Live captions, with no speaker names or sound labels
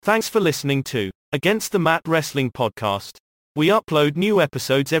Thanks for listening to Against the Mat Wrestling Podcast. We upload new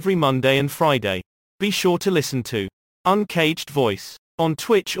episodes every Monday and Friday. Be sure to listen to Uncaged Voice on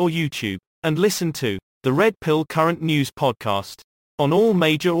Twitch or YouTube, and listen to the Red Pill Current News Podcast on all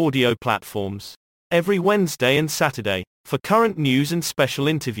major audio platforms every Wednesday and Saturday for current news and special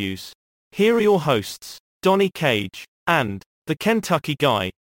interviews. Here are your hosts, Donnie Cage and the Kentucky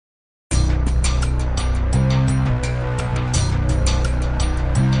Guy.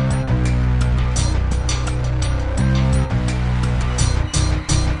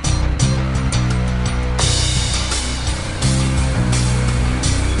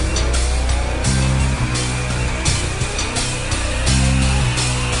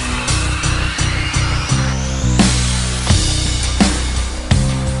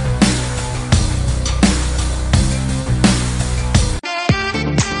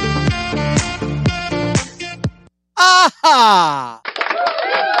 Aha!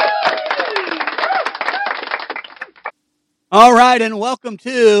 All right, and welcome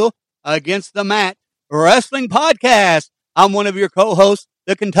to Against the Mat Wrestling Podcast. I'm one of your co-hosts,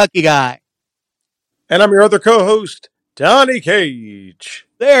 the Kentucky Guy. And I'm your other co-host, Donnie Cage.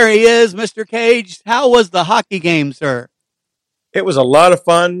 There he is, Mr. Cage. How was the hockey game, sir? It was a lot of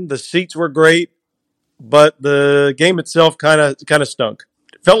fun. The seats were great, but the game itself kind of stunk.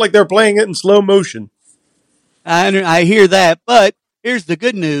 It felt like they were playing it in slow motion. I hear that, but here's the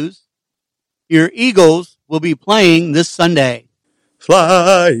good news. Your Eagles will be playing this Sunday.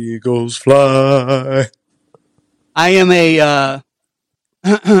 Fly, Eagles, fly. I am a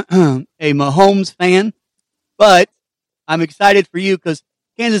Mahomes fan, but I'm excited for you because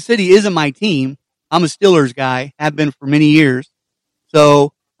Kansas City isn't my team. I'm a Steelers guy, have been for many years.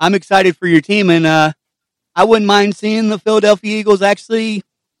 So I'm excited for your team, and I wouldn't mind seeing the Philadelphia Eagles actually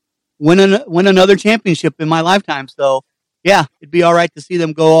win another championship in my lifetime. So yeah, it'd be all right to see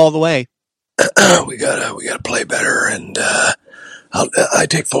them go all the way. We gotta play better, and I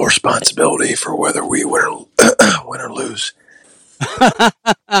take full responsibility for whether we win or lose.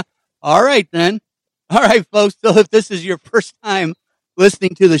 All right, then. All right, folks. So if this is your first time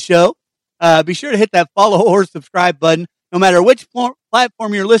listening to the show, be sure to hit that follow or subscribe button. No matter which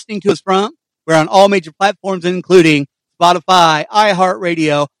platform you're listening to us from, we're on all major platforms, including Spotify,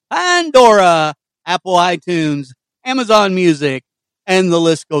 iHeartRadio, Pandora, Apple iTunes, Amazon Music, and the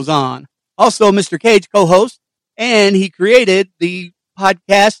list goes on. Also, Mr. Cage co-host, and he created the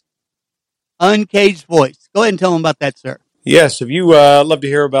podcast Uncaged Voice. Go ahead and tell him about that, sir. Yes, if you love to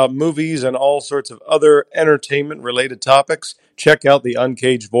hear about movies and all sorts of other entertainment-related topics, check out the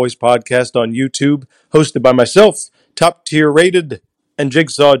Uncaged Voice podcast on YouTube, hosted by myself, top-tier rated, and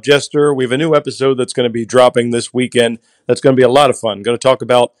Jigsaw Jester. We have a new episode that's going to be dropping this weekend. That's going to be a lot of fun. Going to talk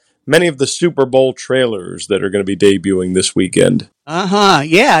about many of the Super Bowl trailers that are going to be debuting this weekend.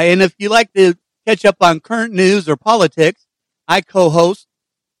 Yeah, and if you like to catch up on current news or politics, I host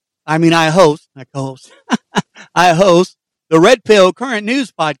the Red Pill Current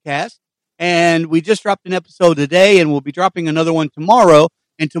News Podcast, and we just dropped an episode today, and we'll be dropping another one tomorrow.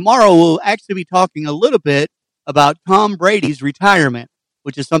 And tomorrow we'll actually be talking a little bit about Tom Brady's retirement,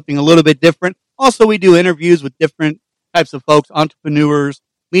 which is something a little bit different. Also, we do interviews with different types of folks, entrepreneurs,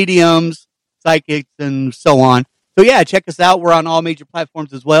 mediums, psychics, and so on. So yeah, check us out. We're on all major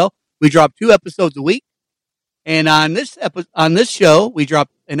platforms as well. We drop 2 episodes a week. And on this show, we drop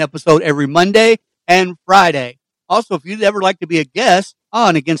an episode every Monday and Friday. Also, if you'd ever like to be a guest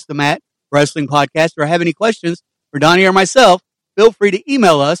on Against the Mat Wrestling Podcast or have any questions for Donnie or myself, feel free to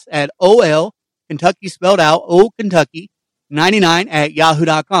email us at Kentucky spelled out,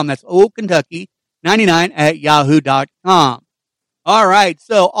 Kentucky99@yahoo.com. That's Kentucky99@yahoo.com. All right.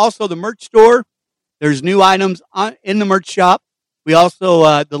 So also the merch store, there's new items in the merch shop. We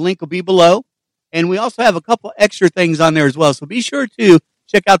also, the link will be below. And we also have a couple extra things on there as well. So be sure to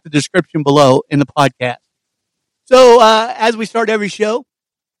check out the description below in the podcast. So, as we start every show,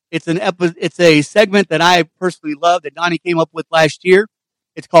 it's a segment that I personally love that Donnie came up with last year.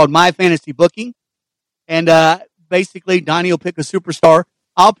 It's called My Fantasy Booking. And, basically Donnie will pick a superstar.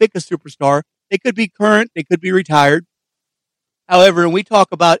 I'll pick a superstar. They could be current. They could be retired. However, and we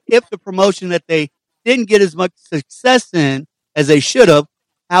talk about if the promotion that they didn't get as much success in as they should have,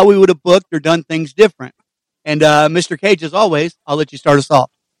 how we would have booked or done things different. And, Mr. Cage, as always, I'll let you start us off.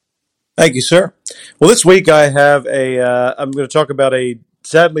 Thank you, sir. Well, this week I have I'm going to talk about a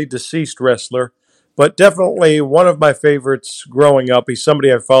sadly deceased wrestler, but definitely one of my favorites growing up. He's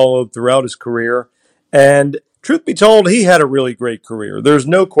somebody I followed throughout his career. And truth be told, he had a really great career. There's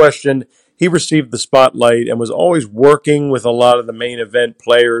no question he received the spotlight and was always working with a lot of the main event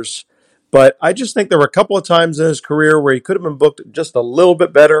players. But I just think there were a couple of times in his career where he could have been booked just a little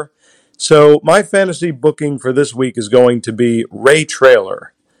bit better. So my fantasy booking for this week is going to be Ray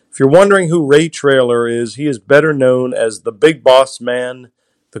Traylor. If you're wondering who Ray Traylor is, he is better known as the Big Boss Man,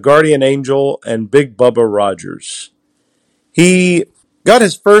 the Guardian Angel, and Big Bubba Rogers. He got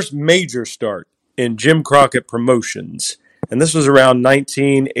his first major start in Jim Crockett Promotions, and this was around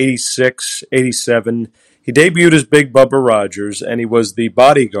 1986, 87. He debuted as Big Bubba Rogers, and he was the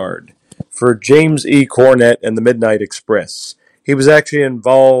bodyguard for James E. Cornette and the Midnight Express. He was actually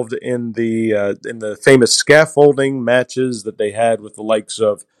involved in the famous scaffolding matches that they had with the likes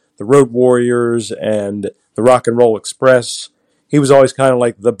of the Road Warriors and the Rock and Roll Express. He was always kind of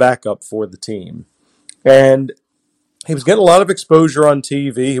like the backup for the team. And he was getting a lot of exposure on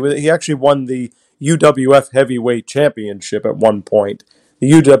TV. He actually won the UWF Heavyweight Championship at one point.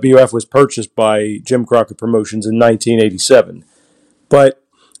 The UWF was purchased by Jim Crockett Promotions in 1987. But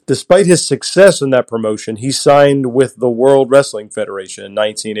despite his success in that promotion, he signed with the World Wrestling Federation in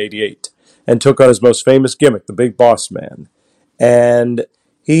 1988 and took on his most famous gimmick, the Big Boss Man. And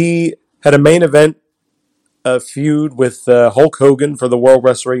he had a main event feud with Hulk Hogan for the World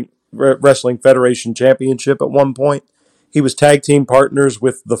Wrestling Federation Championship at one point. He was tag team partners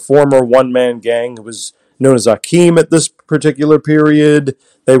with the former one-man gang who was known as Akeem at this particular period.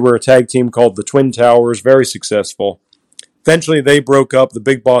 They were a tag team called the Twin Towers, very successful. Eventually, they broke up. The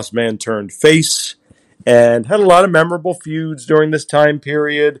Big Boss Man turned face and had a lot of memorable feuds during this time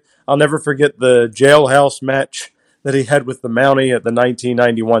period. I'll never forget the jailhouse match that he had with the Mountie at the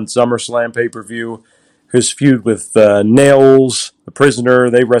 1991 SummerSlam pay-per-view. His feud with Nails, the Prisoner,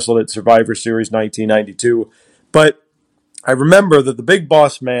 they wrestled at Survivor Series 1992. But I remember that the Big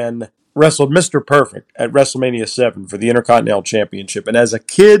Boss Man wrestled Mr. Perfect at WrestleMania 7 for the Intercontinental Championship. And as a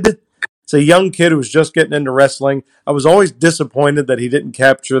kid, as a young kid who was just getting into wrestling, I was always disappointed that he didn't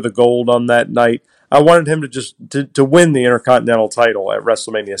capture the gold on that night. I wanted him to win the Intercontinental title at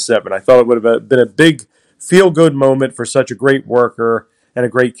WrestleMania 7. I thought it would have been a big feel-good moment for such a great worker and a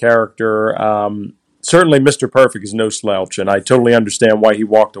great character. Certainly, Mr. Perfect is no slouch, and I totally understand why he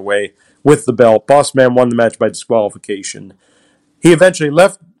walked away with the belt. Boss Man won the match by disqualification. He eventually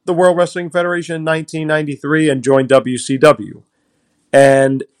left the World Wrestling Federation in 1993 and joined WCW.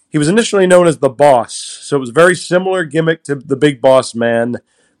 And he was initially known as the Boss, so it was a very similar gimmick to the Big Boss Man,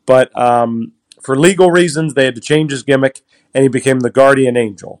 but for legal reasons, they had to change his gimmick, and he became the Guardian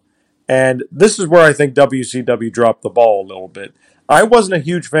Angel. And this is where I think WCW dropped the ball a little bit. I wasn't a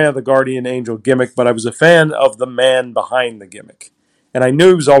huge fan of the Guardian Angel gimmick, but I was a fan of the man behind the gimmick. And I knew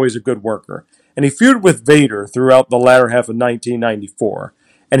he was always a good worker. And he feuded with Vader throughout the latter half of 1994.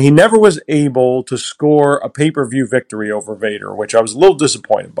 And he never was able to score a pay-per-view victory over Vader, which I was a little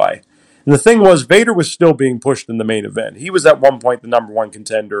disappointed by. And the thing was, Vader was still being pushed in the main event. He was at one point the number one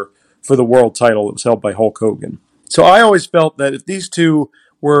contender for the world title that was held by Hulk Hogan. So I always felt that if these two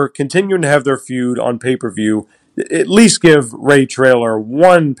were continuing to have their feud on pay-per-view, at least give Ray Traylor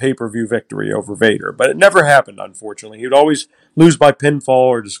one pay-per-view victory over Vader. But it never happened, unfortunately. He would always lose by pinfall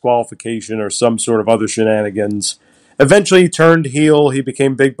or disqualification or some sort of other shenanigans. Eventually, he turned heel. He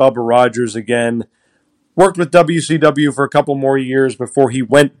became Big Bubba Rogers again. Worked with WCW for a couple more years before he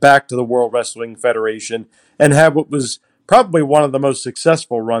went back to the World Wrestling Federation and had what was probably one of the most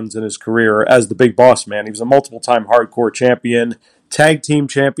successful runs in his career as the Big Boss Man. He was a multiple-time hardcore champion, tag team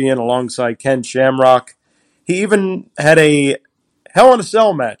champion alongside Ken Shamrock. He even had a Hell in a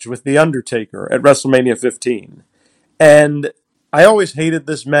Cell match with The Undertaker at WrestleMania 15. And I always hated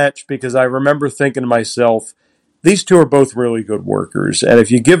this match because I remember thinking to myself, these two are both really good workers, and if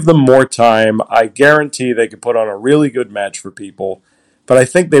you give them more time, I guarantee they could put on a really good match for people. But I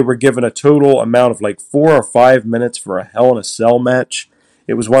think they were given a total amount of like 4 or 5 minutes for a Hell in a Cell match.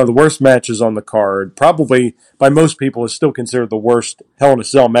 It was one of the worst matches on the card. Probably by most people is still considered the worst Hell in a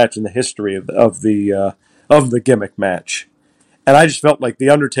Cell match in the history of the gimmick match. And I just felt like The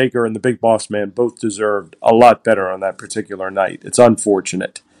Undertaker and the Big Boss Man both deserved a lot better on that particular night. It's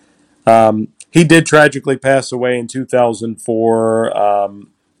unfortunate. He did tragically pass away in 2004.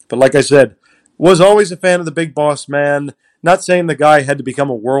 But like I said, was always a fan of the Big Boss Man. Not saying the guy had to become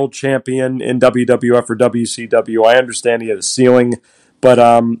a world champion in WWF or WCW. I understand he had a ceiling, but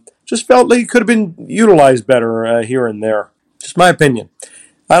just felt like he could have been utilized better here and there. Just my opinion.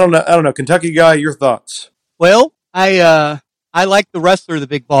 I don't know. Kentucky guy, your thoughts? Well, I like the wrestler, the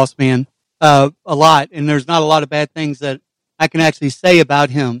Big Boss Man, a lot, and there's not a lot of bad things that I can actually say about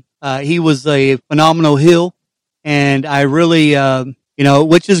him. He was a phenomenal heel, and I really,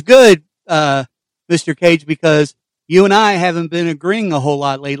 which is good, Mr. Cage, because you and I haven't been agreeing a whole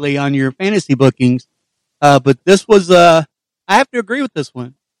lot lately on your fantasy bookings. But this was, I have to agree with this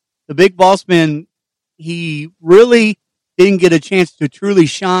one. the Big Boss Man, he really didn't get a chance to truly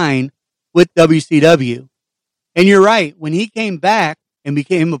shine with WCW. And you're right. When he came back and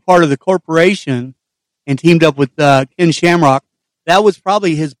became a part of the corporation and teamed up with Ken Shamrock, that was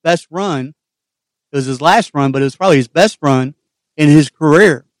probably his best run. It was his last run, but it was probably his best run in his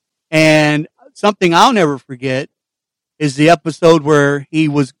career. And something I'll never forget is the episode where he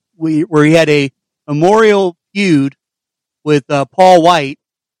had a memorial feud with Paul White,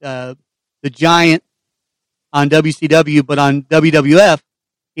 the Giant on WCW, but on WWF,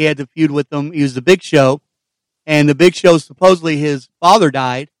 he had the feud with him. He was the Big Show, and the Big Show, supposedly his father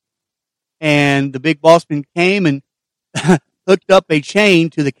died, and the Big Bossman came and hooked up a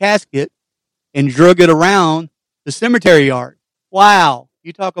chain to the casket and drug it around the cemetery yard. Wow.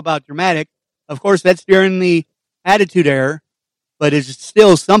 You talk about dramatic. Of course, that's during the Attitude Era, but it's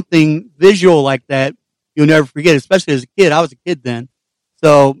still something visual like that you'll never forget, especially as a kid. I was a kid then.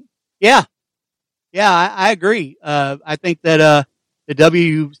 So, yeah. Yeah, I agree. I think that the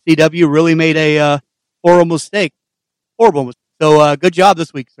WCW really made a horrible mistake. Horrible mistake. So, good job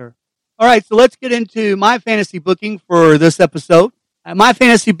this week, sir. All right, so let's get into my fantasy booking for this episode. My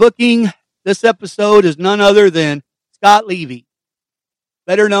fantasy booking this episode is none other than Scott Levy,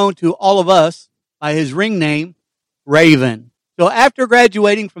 better known to all of us by his ring name, Raven. So after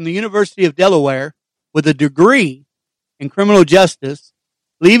graduating from the University of Delaware with a degree in criminal justice,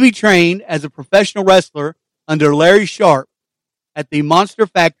 Levy trained as a professional wrestler under Larry Sharp at the Monster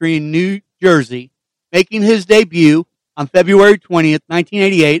Factory in New Jersey, making his debut on February 20th,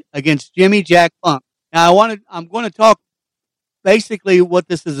 1988 against Jimmy Jack Funk. Now I'm going to talk basically what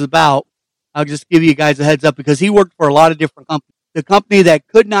this is about. I'll just give you guys a heads up because he worked for a lot of different companies. The company that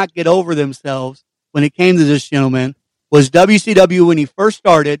could not get over themselves when it came to this gentleman was WCW when he first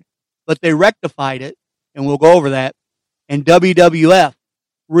started, but they rectified it, and we'll go over that. And WWF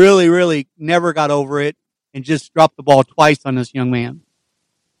really, really never got over it and just dropped the ball twice on this young man.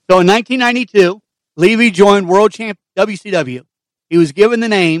 So in 1992, Levy joined World Champ WCW. He was given the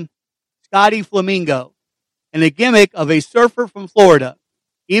name Scotty Flamingo and the gimmick of a surfer from Florida,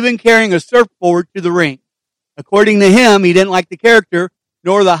 even carrying a surfboard to the ring. According to him, he didn't like the character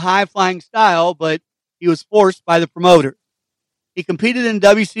nor the high-flying style, but he was forced by the promoter. He competed in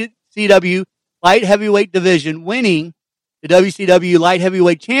WCW light heavyweight division, winning the WCW light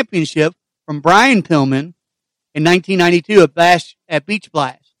heavyweight championship from Brian Pillman in 1992 at Beach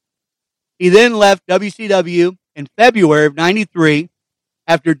Blast. He then left WCW in February of 93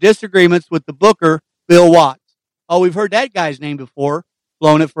 after disagreements with the booker, Bill Watts. Oh, we've heard that guy's name before,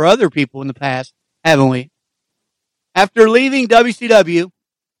 blown it for other people in the past, haven't we? After leaving WCW,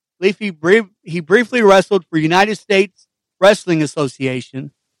 he briefly wrestled for United States Wrestling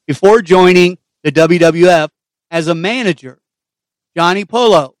Association before joining the WWF as a manager. Johnny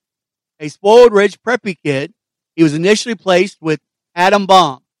Polo, a spoiled rich preppy kid, he was initially placed with Adam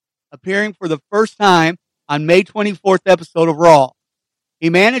Bomb, appearing for the first time on May 24th episode of Raw. He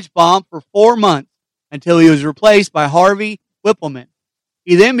managed Bomb for 4 months until he was replaced by Harvey Whippleman.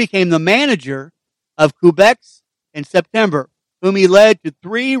 He then became the manager of Quebec's in September, whom he led to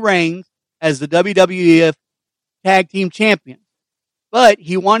 3 reigns as the WWF Tag Team Champion. But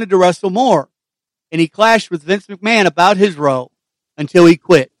he wanted to wrestle more, and he clashed with Vince McMahon about his role until he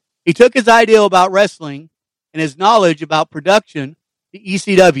quit. He took his idea about wrestling and his knowledge about production to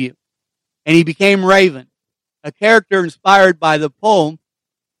ECW, and he became Raven, a character inspired by the poem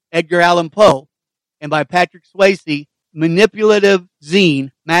Edgar Allan Poe and by Patrick Swayze, manipulative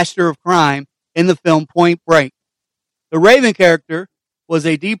zine, Master of Crime, in the film Point Break. The Raven character was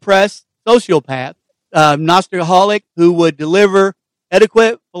a depressed sociopath, nostalgic who would deliver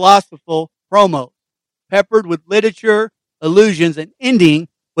adequate philosophical promos, peppered with literature, allusions, and ending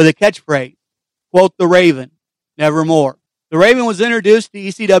with a catchphrase, quote the Raven, nevermore. The Raven was introduced to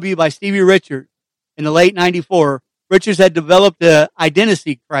ECW by Stevie Richards in the late 94. Richards had developed an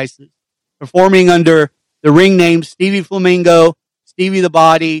identity crisis, performing under the ring names Stevie Flamingo, Stevie the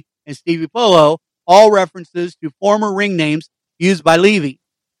Body, and Stevie Polo, all references to former ring names used by Levy.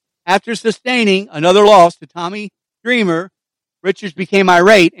 After sustaining another loss to Tommy Dreamer, Richards became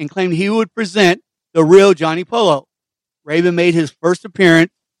irate and claimed he would present the real Johnny Polo. Raven made his first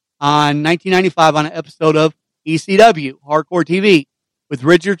appearance on 1995 on an episode of ECW, Hardcore TV, with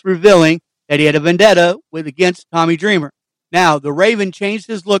Richards revealing that he had a vendetta against Tommy Dreamer. Now, the Raven changed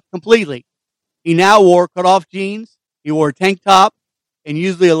his look completely. He now wore cut-off jeans, he wore a tank top, and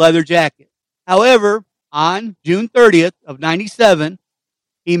usually a leather jacket. However, on June 30th of 97,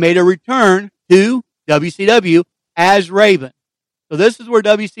 he made a return to WCW as Raven. So this is where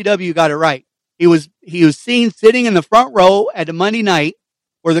WCW got it right. He was seen sitting in the front row at a Monday night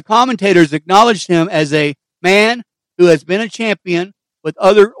where the commentators acknowledged him as a man who has been a champion with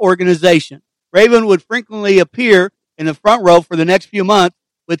other organizations. Raven would frequently appear in the front row for the next few months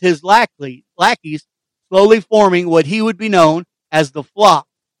with his lackeys slowly forming what he would be known as the flock.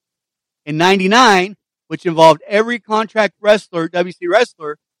 In 99, which involved every contract wrestler, WC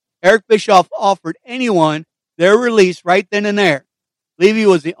wrestler, Eric Bischoff offered anyone their release right then and there. Levy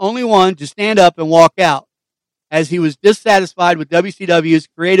was the only one to stand up and walk out, as he was dissatisfied with WCW's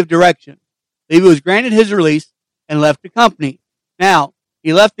creative direction. Levy was granted his release and left the company. Now,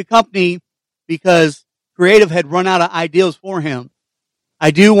 he left the company because creative had run out of ideas for him.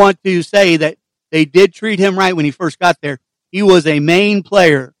 I do want to say that they did treat him right when he first got there. He was a main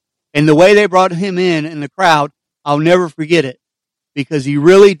player, and the way they brought him in the crowd, I'll never forget it, because he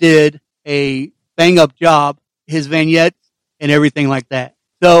really did a bang-up job, his vignettes and everything like that.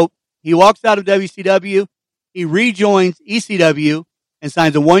 So he walks out of WCW, he rejoins ECW, and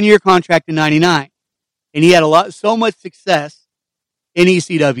signs a 1-year contract in 99. And he had so much success in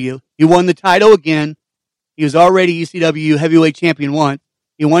ECW. He won the title again. He was already ECW heavyweight champion once.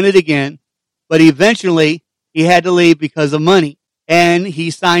 He won it again, but eventually he had to leave because of money, and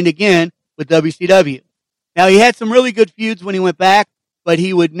he signed again with WCW. Now, he had some really good feuds when he went back, but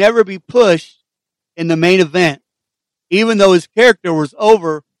he would never be pushed in the main event, even though his character was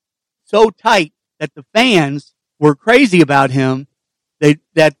over so tight that the fans were crazy about him.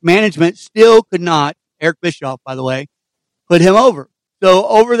 That management still could not, Eric Bischoff, by the way, put him over. So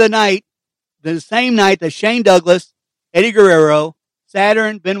over the night, the same night that Shane Douglas, Eddie Guerrero,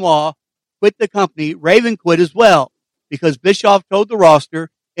 Saturn, Benoit quit the company, Raven quit as well, because Bischoff told the roster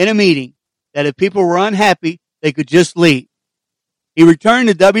in a meeting that if people were unhappy, they could just leave. He returned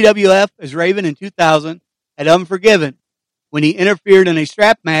to WWF as Raven in 2000 at Unforgiven, when he interfered in a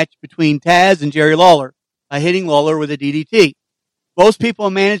strap match between Taz and Jerry Lawler by hitting Lawler with a DDT. Most people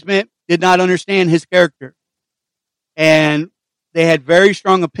in management did not understand his character, and they had very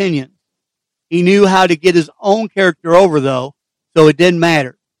strong opinions. He knew how to get his own character over, though, so it didn't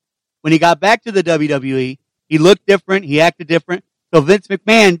matter. When he got back to the WWE, he looked different, he acted different, so Vince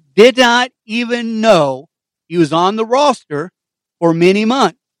McMahon did not even know he was on the roster for many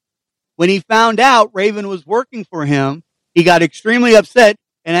months. When he found out Raven was working for him, he got extremely upset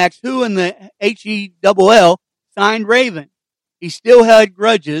and asked who in the HELL signed Raven. He still had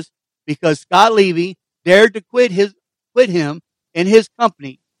grudges because Scott Levy dared to quit him in his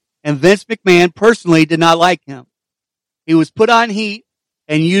company, and Vince McMahon personally did not like him. He was put on heat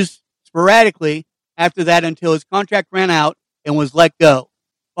and used sporadically after that until his contract ran out and was let go.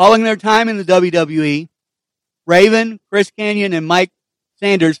 Following their time in the WWE, Raven, Chris Kanyon, and Mike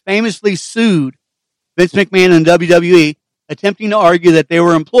Sanders famously sued Vince McMahon and WWE, attempting to argue that they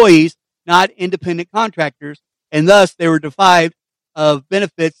were employees, not independent contractors, and thus they were deprived of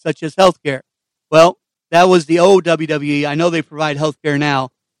benefits such as health care. Well, that was the old WWE. I know they provide health care now,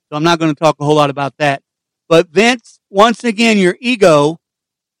 so I'm not going to talk a whole lot about that. But Vince, once again, your ego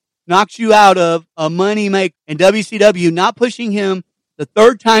knocks you out of a money maker. And WCW not pushing him the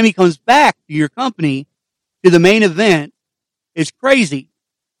third time he comes back to your company to the main event is crazy.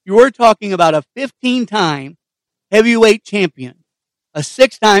 You're talking about a 15-time heavyweight champion, a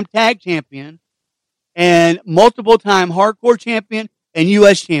 6-time tag champion, and multiple-time hardcore champion and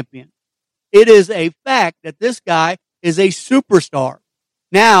U.S. champion. It is a fact that this guy is a superstar.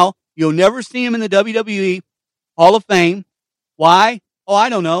 Now, you'll never see him in the WWE Hall of Fame. Why? Oh, I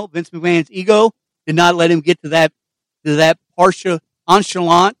don't know. Vince McMahon's ego did not let him get to that partial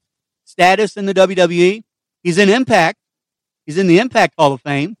nonchalant status in the WWE. He's in Impact. He's in the Impact Hall of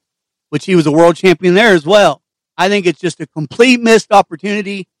Fame, which he was a world champion there as well. I think it's just a complete missed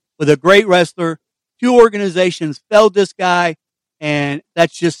opportunity with a great wrestler. 2 organizations failed this guy, and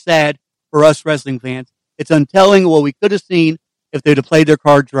that's just sad for us wrestling fans. It's untelling what we could have seen if they'd have played their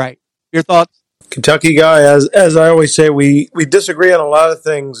cards right. Your thoughts? Kentucky guy, as I always say, we disagree on a lot of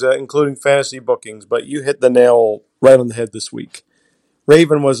things, including fantasy bookings, but you hit the nail right on the head this week.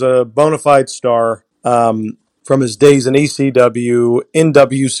 Raven was a bona fide star from his days in ECW, in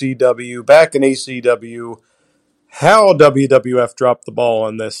WCW, back in ECW. How WWF dropped the ball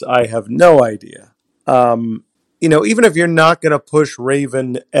on this, I have no idea. Even if you're not going to push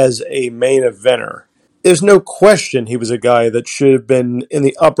Raven as a main eventer, there's no question he was a guy that should have been in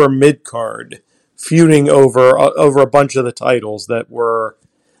the upper mid card, feuding over a bunch of the titles that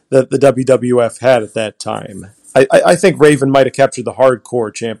the WWF had at that time. I think Raven might have captured the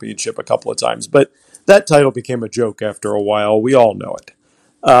hardcore championship a couple of times, but that title became a joke after a while. We all know it.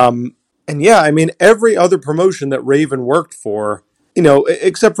 And yeah, I mean, every other promotion that Raven worked for,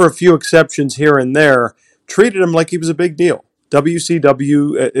 except for a few exceptions here and there, treated him like he was a big deal.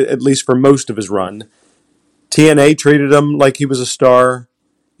 WCW, at least for most of his run. TNA treated him like he was a star.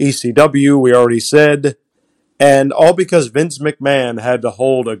 ECW, we already said. And all because Vince McMahon had to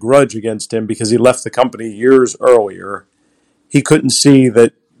hold a grudge against him because he left the company years earlier. He couldn't see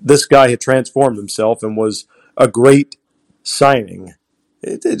that this guy had transformed himself and was a great signing.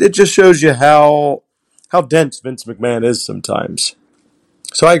 It just shows you how dense Vince McMahon is sometimes.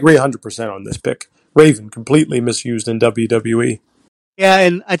 So I agree 100% on this pick. Raven, completely misused in WWE. Yeah,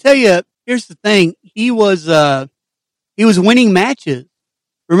 and I tell you, here's the thing: he was winning matches.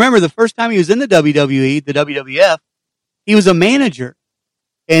 Remember, the first time he was in the WWE, the WWF, he was a manager,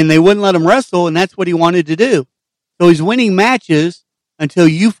 and they wouldn't let him wrestle, and that's what he wanted to do. So he's winning matches until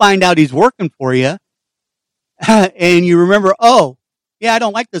you find out he's working for you, and you remember, oh, yeah, I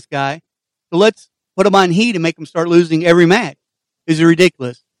don't like this guy, so let's put him on heat and make him start losing every match. Is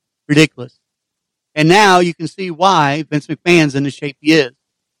ridiculous, ridiculous. And now you can see why Vince McMahon's in the shape he is.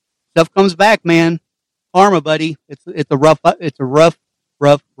 Stuff comes back, man. Karma, buddy. It's a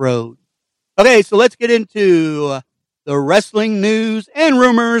rough road. Okay, so let's get into the wrestling news and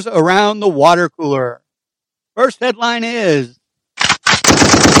rumors around the water cooler. First headline is,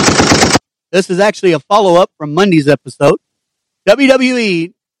 this is actually a follow-up from Monday's episode.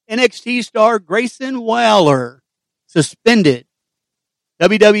 WWE NXT star Grayson Waller suspended.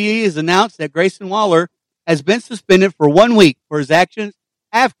 WWE has announced that Grayson Waller has been suspended for 1 week for his actions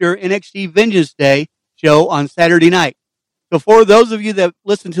after NXT Vengeance Day show on Saturday night. So for those of you that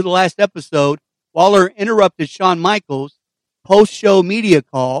listened to the last episode, Waller interrupted Shawn Michaels' post-show media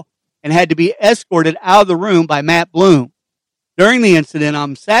call and had to be escorted out of the room by Matt Bloom. During the incident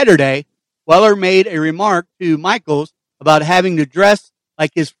on Saturday, Waller made a remark to Michaels about having to dress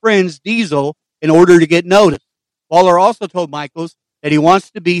like his friend's Diesel in order to get noticed. Waller also told Michaels that he wants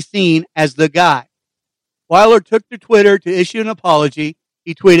to be seen as the guy. Waller took to Twitter to issue an apology.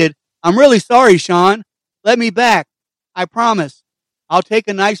 He tweeted, "I'm really sorry, Shawn. Let me back. I promise. I'll take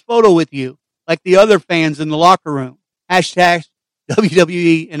a nice photo with you, like the other fans in the locker room. Hashtag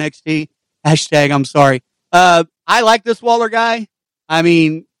WWE NXT. Hashtag I'm sorry." I like this Waller guy. I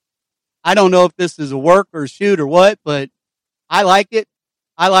mean, I don't know if this is a work or a shoot or what, but I like it.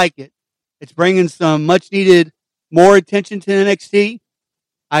 I like it. It's bringing some much needed more attention to NXT.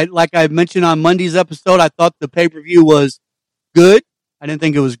 Like I mentioned on Monday's episode, I thought the pay-per-view was good. I didn't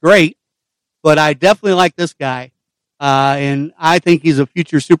think it was great, but I definitely like this guy. And I think he's a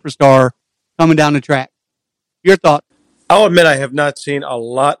future superstar coming down the track. Your thought? I'll admit I have not seen a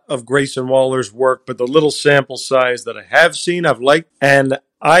lot of Grayson Waller's work, but the little sample size that I have seen, I've liked. And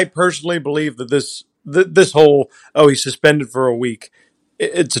I personally believe that this whole, oh, he's suspended for a week,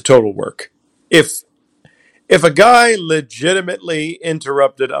 it's a total work. If a guy legitimately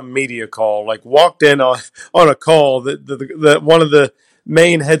interrupted a media call, like walked in on a call that one of the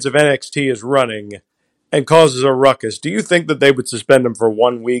main heads of NXT is running and causes a ruckus, do you think that they would suspend him for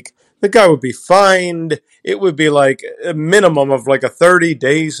 1 week? The guy would be fined. It would be like a minimum of like a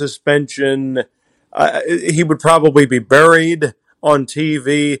 30-day suspension. He would probably be buried on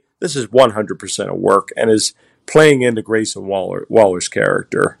TV. This is 100% a work and is playing into Grayson Waller's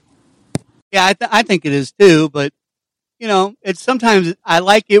character. Yeah, I think it is too, but you know, it's sometimes I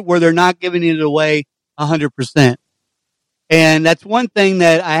like it where they're not giving it away 100%. And that's one thing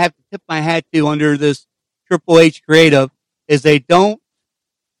that I have to tip my hat to under this Triple H creative is they don't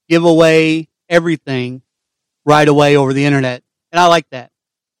give away everything right away over the internet. And I like that.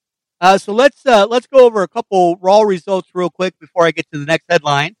 So let's go over a couple Raw results real quick before I get to the next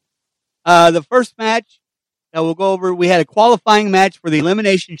headline. The first match that we'll go over, we had a qualifying match for the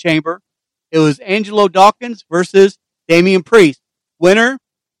Elimination Chamber. It was Angelo Dawkins versus Damian Priest. Winner,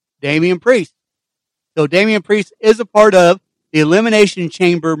 Damian Priest. So Damian Priest is a part of the Elimination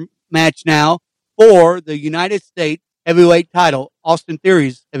Chamber match now for the United States heavyweight title, Austin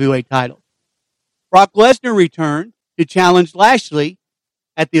Theory's heavyweight title. Brock Lesnar returned to challenge Lashley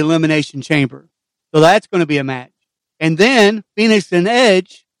at the Elimination Chamber. So that's going to be a match. And then Phoenix and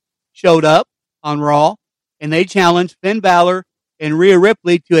Edge showed up on Raw, and they challenged Finn Balor and Rhea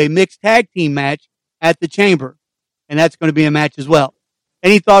Ripley to a mixed tag team match at the Chamber. And that's going to be a match as well.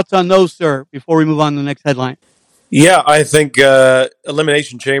 Any thoughts on those, sir, before we move on to the next headline? Yeah, I think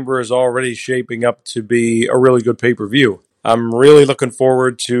Elimination Chamber is already shaping up to be a really good pay-per-view. I'm really looking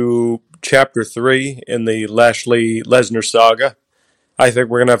forward to Chapter 3 in the Lashley-Lesnar saga. I think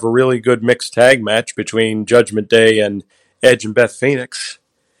we're going to have a really good mixed tag match between Judgment Day and Edge and Beth Phoenix.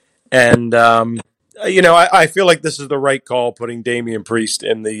 And, I feel like this is the right call, putting Damian Priest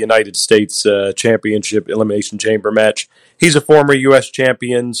in the United States Championship Elimination Chamber match. He's a former U.S.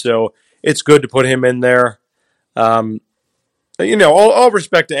 champion, so it's good to put him in there. all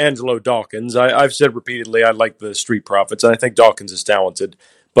respect to Angelo Dawkins. I've said repeatedly I like the Street Profits, and I think Dawkins is talented,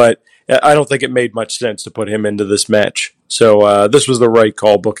 but I don't think it made much sense to put him into this match. So this was the right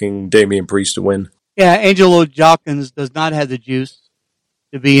call, booking Damian Priest to win. Yeah, Angelo Dawkins does not have the juice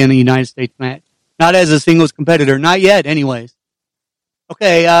to be in a United States match. Not as a singles competitor. Not yet, anyways.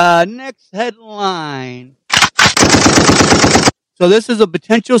 Okay, next headline. So this is a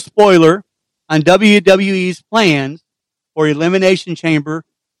potential spoiler on WWE's plans for Elimination Chamber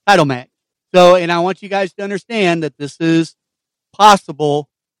title match. So, and I want you guys to understand that this is possible.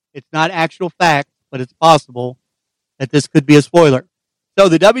 It's not actual fact, but it's possible that this could be a spoiler. So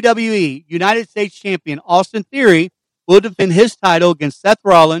the WWE United States Champion Austin Theory will defend his title against Seth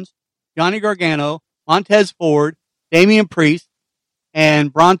Rollins, Johnny Gargano, Montez Ford, Damian Priest,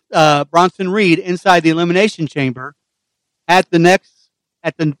 and Bronson Reed inside the Elimination Chamber at the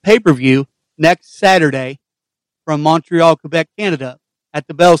pay-per-view next Saturday from Montreal, Quebec, Canada at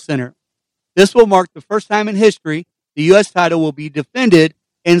the Bell Center. This will mark the first time in history the U.S. title will be defended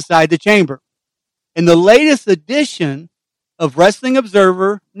inside the chamber. In the latest edition of Wrestling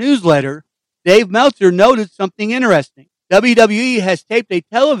Observer newsletter, Dave Meltzer noted something interesting. WWE has taped a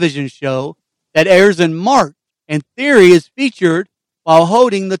television show that airs in March, and Theory is featured while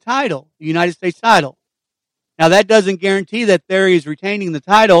holding the title, the United States title. Now, that doesn't guarantee that Theory is retaining the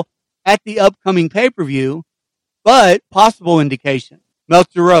title at the upcoming pay-per-view, but possible indication.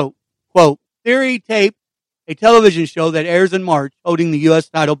 Meltzer wrote, quote, Theory taped a television show that airs in March holding the U.S.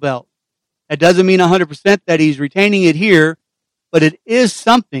 title belt. That doesn't mean 100% that he's retaining it here, but it is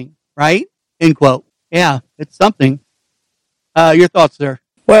something, right? End quote. Yeah, it's something. Your thoughts there?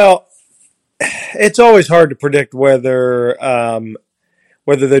 Well, it's always hard to predict whether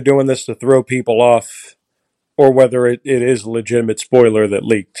they're doing this to throw people off or whether it is a legitimate spoiler that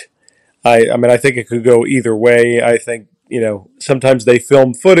leaked. I mean, I think it could go either way. I think, sometimes they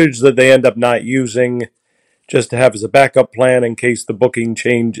film footage that they end up not using just to have as a backup plan in case the booking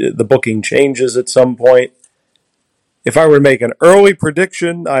changes at some point. If I were to make an early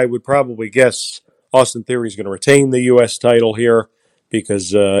prediction, I would probably guess Austin Theory is going to retain the U.S. title here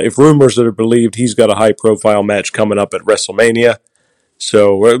because if rumors are believed, he's got a high-profile match coming up at WrestleMania.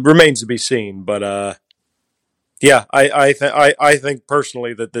 So it remains to be seen. But yeah, I think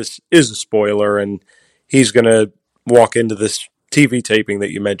personally that this is a spoiler, and he's going to walk into this TV taping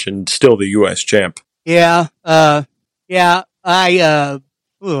that you mentioned still the U.S. champ. Yeah, yeah. I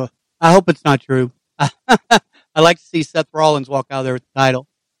hope it's not true. I like to see Seth Rollins walk out there with the title.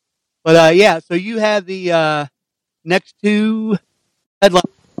 But yeah, so you have the next two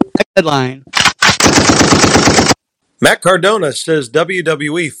headline. Matt Cardona says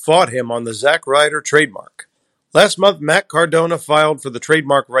WWE fought him on the Zack Ryder trademark. Last month, Matt Cardona filed for the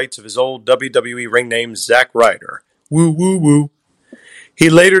trademark rights of his old WWE ring name, Zack Ryder. Woo, woo, woo. He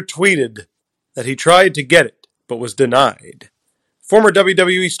later tweeted that he tried to get it, but was denied. Former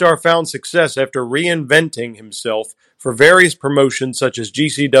WWE star found success after reinventing himself for various promotions such as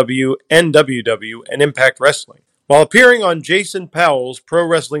GCW, NWW, and Impact Wrestling. While appearing on Jason Powell's Pro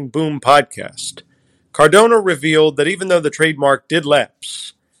Wrestling Boom podcast, Cardona revealed that even though the trademark did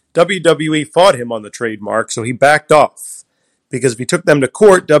lapse, WWE fought him on the trademark, so he backed off. Because if he took them to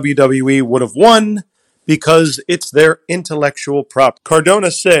court, WWE would have won because it's their intellectual property.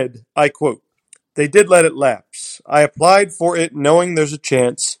 Cardona said, I quote, they did let it lapse. I applied for it knowing there's a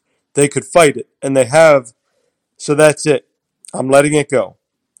chance they could fight it, and they have, so that's it. I'm letting it go.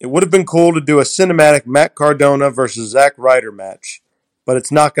 It would have been cool to do a cinematic Matt Cardona versus Zack Ryder match, but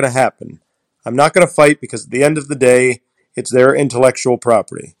it's not going to happen. I'm not going to fight because at the end of the day, it's their intellectual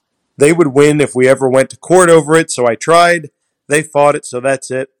property. They would win if we ever went to court over it, so I tried. They fought it, so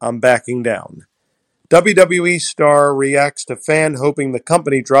that's it. I'm backing down. WWE star reacts to fan hoping the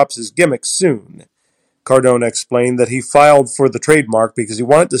company drops his gimmick soon. Cardona explained that he filed for the trademark because he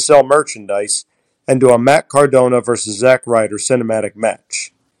wanted to sell merchandise and do a Matt Cardona versus Zack Ryder cinematic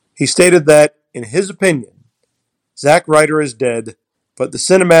match. He stated that, in his opinion, Zack Ryder is dead, but the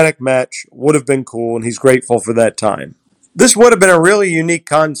cinematic match would have been cool, and he's grateful for that time. This would have been a really unique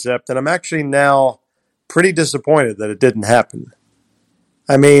concept, and I'm actually now pretty disappointed that it didn't happen.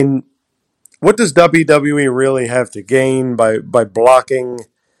 I mean, what does WWE really have to gain by blocking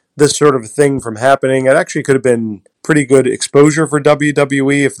this sort of thing from happening? It actually could have been pretty good exposure for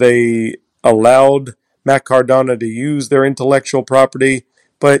WWE if they allowed Matt Cardona to use their intellectual property.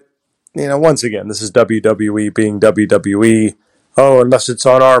 But, once again, this is WWE being WWE. Oh, unless it's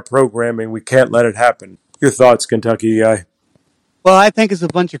on our programming, we can't let it happen. Your thoughts, Kentucky guy? Well, I think it's a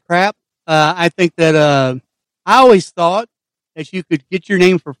bunch of crap. I think that I always thought that you could get your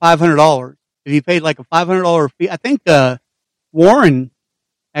name for $500 if you paid like a $500 fee. I think Warren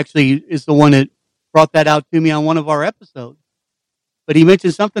actually is the one that brought that out to me on one of our episodes. But he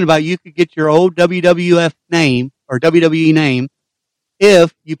mentioned something about you could get your old WWF name or WWE name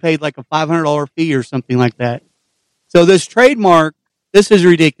if you paid like a $500 fee or something like that. So this trademark, this is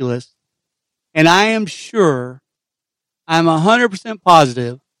ridiculous. And I am sure, I'm 100%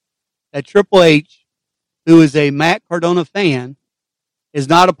 positive that Triple H, who is a Matt Cardona fan, is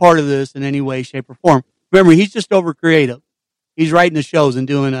not a part of this in any way, shape, or form. Remember, he's just over creative. He's writing the shows and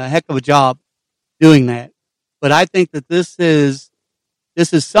doing a heck of a job doing that. But I think that this is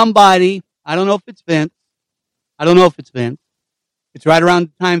somebody, I don't know if it's Vince. I don't know if it's Vince. It's right around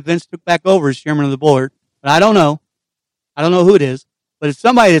the time Vince took back over as chairman of the board. But I don't know. I don't know who it is. But it's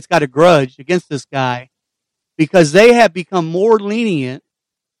somebody that's got a grudge against this guy because they have become more lenient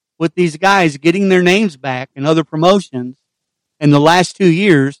with these guys getting their names back in other promotions in the last 2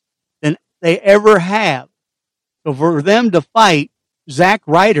 years than they ever have. So for them to fight Zack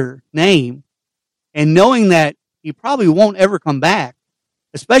Ryder name and knowing that he probably won't ever come back,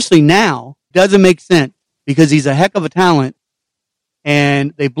 especially now, doesn't make sense because he's a heck of a talent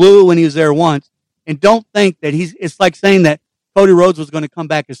and they blew it when he was there once. And don't think that it's like saying that Cody Rhodes was going to come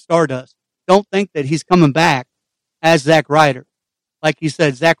back as Stardust. Don't think that he's coming back as Zack Ryder. Like you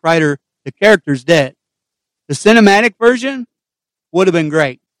said, Zack Ryder, the character's dead. The cinematic version would have been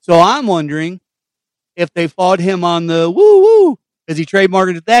great. So I'm wondering if they fought him on the woo-woo, because he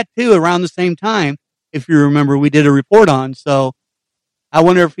trademarked that too around the same time. If you remember, we did a report on. So I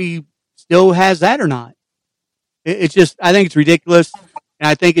wonder if he still has that or not. It's just, I think it's ridiculous. And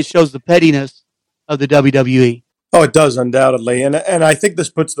I think it shows the pettiness of the WWE. Oh, it does, undoubtedly. And I think this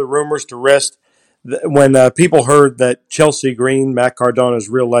puts the rumors to rest. When people heard that Chelsea Green, Matt Cardona's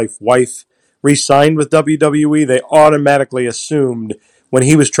real-life wife, re-signed with WWE, they automatically assumed when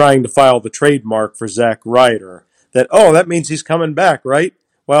he was trying to file the trademark for Zack Ryder that, oh, that means he's coming back, right?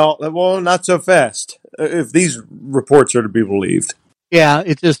 Well, not so fast, if these reports are to be believed. Yeah,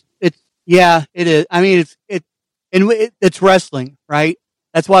 it is. I mean, it's wrestling, right?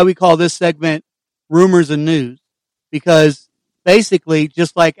 That's why we call this segment Rumors and News, because basically,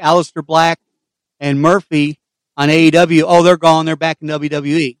 just like Aleister Black and Murphy on AEW, oh, they're gone, they're back in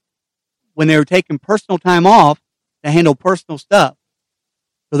WWE. When they were taking personal time off to handle personal stuff.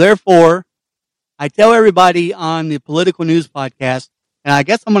 So therefore, I tell everybody on the Political News podcast, and I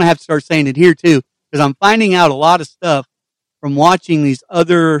guess I'm going to have to start saying it here too, because I'm finding out a lot of stuff from watching these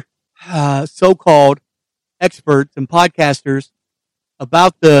other so-called experts and podcasters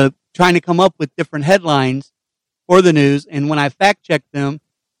about trying to come up with different headlines for the news. And when I fact check them,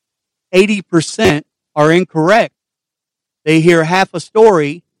 80% are incorrect. They hear half a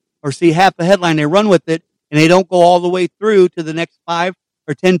story or see half a headline, they run with it, and they don't go all the way through to the next 5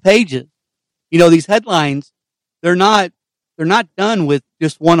 or 10 pages. You know, these headlines, they're not done with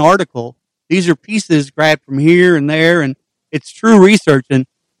just one article. These are pieces grabbed from here and there, and it's true research. And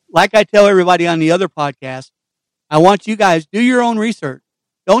like I tell everybody on the other podcast, I want you guys do your own research.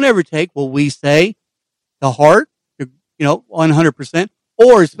 Don't ever take what we say to heart, 100%,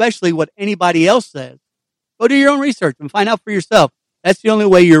 or especially what anybody else says. Go do your own research and find out for yourself. That's the only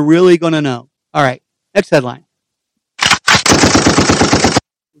way you're really going to know. All right, next headline.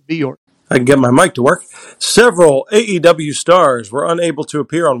 Be yours. I can get my mic to work. Several AEW stars were unable to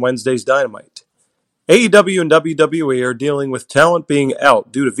appear on Wednesday's Dynamite. AEW and WWE are dealing with talent being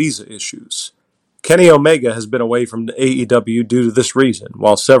out due to visa issues. Kenny Omega has been away from AEW due to this reason,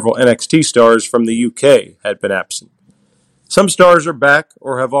 while several NXT stars from the UK had been absent. Some stars are back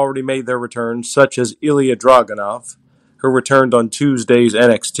or have already made their return, such as Ilya Dragunov, who returned on Tuesday's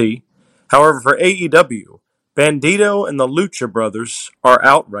NXT. However, for AEW, Bandito and the Lucha Brothers are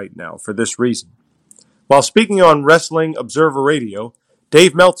out right now for this reason. While speaking on Wrestling Observer Radio,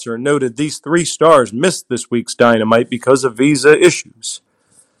 Dave Meltzer noted these 3 stars missed this week's Dynamite because of visa issues.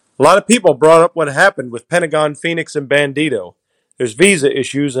 A lot of people brought up what happened with Pentagon, Phoenix, and Bandito. There's visa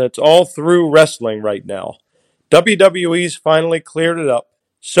issues, and it's all through wrestling right now. WWE's finally cleared it up.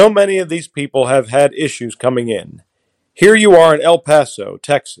 So many of these people have had issues coming in. Here you are in El Paso,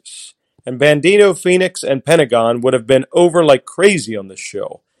 Texas, and Bandito, Phoenix, and Pentagon would have been over like crazy on this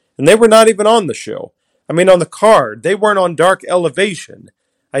show. And they were not even on the show. I mean, on the card, they weren't on Dark Elevation.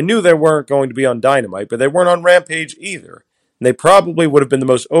 I knew they weren't going to be on Dynamite, but they weren't on Rampage either. And they probably would have been the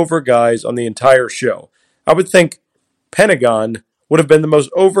most over guys on the entire show. I would think Pentagon would have been the most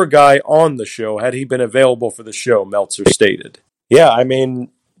over guy on the show had he been available for the show, Meltzer stated. Yeah, I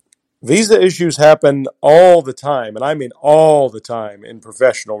mean, visa issues happen all the time, and I mean all the time in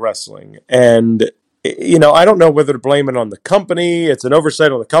professional wrestling. And, I don't know whether to blame it on the company, it's an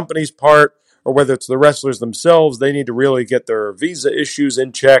oversight on the company's part, or whether it's the wrestlers themselves, they need to really get their visa issues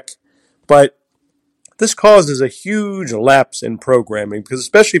in check. But this causes a huge lapse in programming because,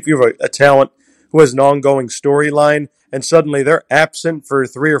 especially if you have a talent who has an ongoing storyline and suddenly they're absent for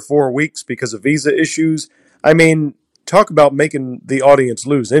 3 or 4 weeks because of visa issues, I mean, talk about making the audience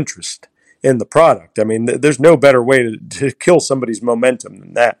lose interest in the product. I mean, there's no better way to kill somebody's momentum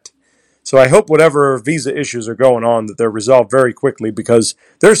than that. So I hope whatever visa issues are going on, that they're resolved very quickly, because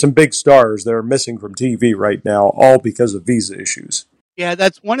there's some big stars that are missing from TV right now, all because of visa issues. Yeah,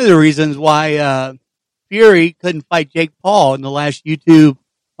 that's one of the reasons why Fury couldn't fight Jake Paul in the last YouTube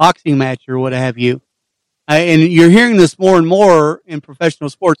boxing match or what have you. And you're hearing this more and more in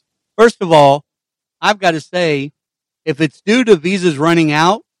professional sports. First of all, I've got to say, if it's due to visas running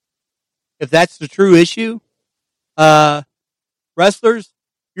out, if that's the true issue, wrestlers,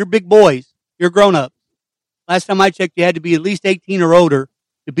 you're big boys. You're grown-ups. Last time I checked, you had to be at least 18 or older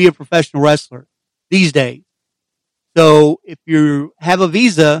to be a professional wrestler these days. So if you have a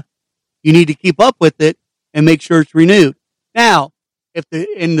visa, you need to keep up with it and make sure it's renewed. Now, if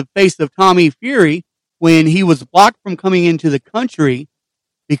in the face of Tommy Fury, when he was blocked from coming into the country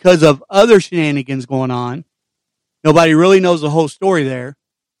because of other shenanigans going on, nobody really knows the whole story there.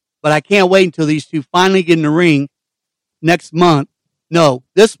 But I can't wait until these two finally get in the ring next month. No,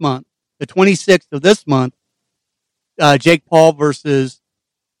 this month, the 26th of this month, Jake Paul versus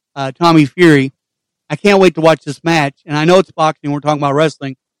Tommy Fury. I can't wait to watch this match. And I know it's boxing. We're talking about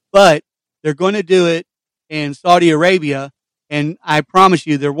wrestling. But they're going to do it in Saudi Arabia. And I promise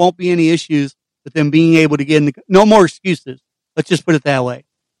you, there won't be any issues with them being able to get in no more excuses. Let's just put it that way.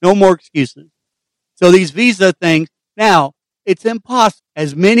 No more excuses. So these visa things, now, it's impossible.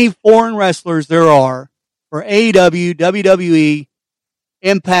 As many foreign wrestlers there are for AEW, WWE,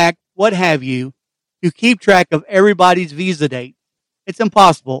 Impact, what have you, to keep track of everybody's visa date. It's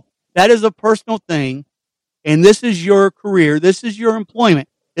impossible. That is a personal thing. And this is your career. This is your employment.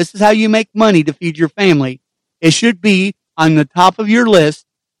 This is how you make money to feed your family. It should be on the top of your list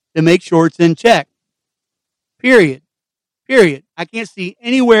to make sure it's in check. Period. Period. I can't see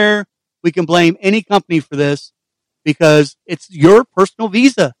anywhere we can blame any company for this because it's your personal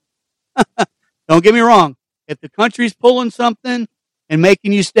visa. Don't get me wrong. If the country's pulling something and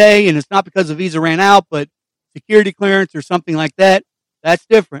making you stay, and it's not because the visa ran out, but security clearance or something like that, that's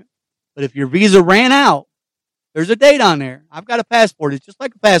different. But if your visa ran out, there's a date on there. I've got a passport. It's just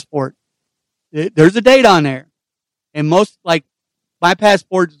like a passport. There's a date on there. And my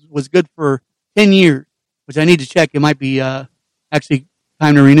passport was good for 10 years, which I need to check. It might be actually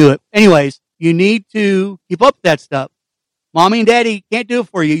time to renew it. Anyways, you need to keep up with that stuff. Mommy and daddy can't do it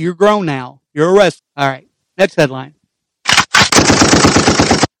for you. You're grown now. You're arrested. All right. Next headline.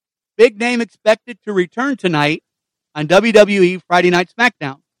 Big name expected to return tonight on WWE Friday Night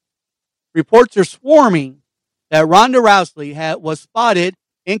SmackDown. Reports are swarming that Ronda Rousey was spotted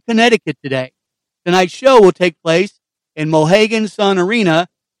in Connecticut today. Tonight's show will take place in Mohegan Sun Arena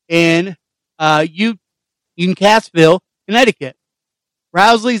in Uncasville, Connecticut.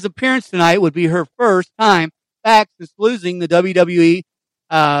 Rousey's appearance tonight would be her first time back since losing the WWE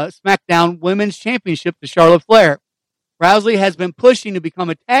SmackDown Women's Championship to Charlotte Flair. Rousey has been pushing to become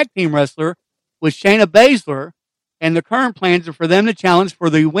a tag team wrestler with Shayna Baszler, and the current plans are for them to challenge for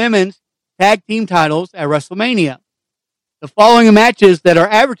the women's tag team titles at WrestleMania. The following matches that are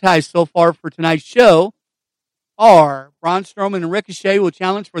advertised so far for tonight's show are Braun Strowman and Ricochet will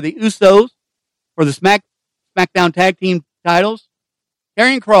challenge for the Usos for the SmackDown tag team titles.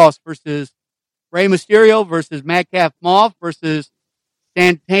 Karrion Kross versus Rey Mysterio versus Madcap Moss versus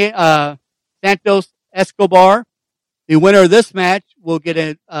Santos Escobar. The winner of this match will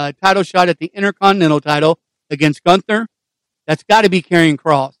get a title shot at the Intercontinental title against Gunther. That's got to be Karrion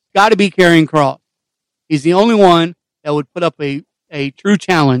Kross. Got to be Karrion Kross. He's the only one that would put up a true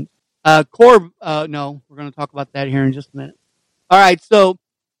challenge. No, we're going to talk about that here in just a minute. All right, so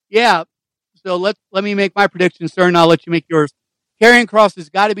yeah, so let me make my prediction, sir, and I'll let you make yours. Karrion Kross has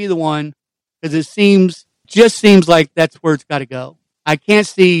got to be the one because it seems like that's where it's got to go. I can't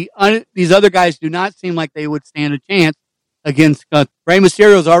see these other guys do not seem like they would stand a chance against Gunther. Rey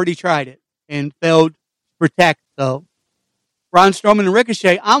Mysterio's already tried it and failed to protect. So Braun Strowman and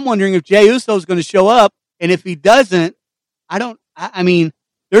Ricochet, I'm wondering if Jey Uso is going to show up, and if he doesn't, I mean,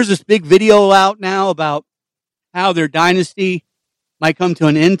 there's this big video out now about how their dynasty might come to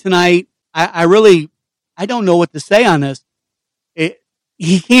an end tonight. I don't know what to say on this.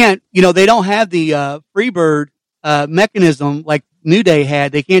 He can't, they don't have the Freebird mechanism like New Day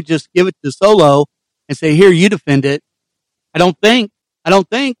had. They can't just give it to Solo and say, here, you defend it. I don't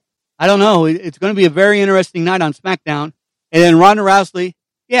know. It's going to be a very interesting night on SmackDown. And then Ronda Rousey,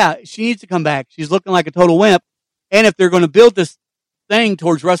 yeah, she needs to come back. She's looking like a total wimp. And if they're going to build this thing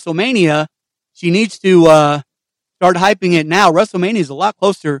towards WrestleMania, she needs to start hyping it now. WrestleMania is a lot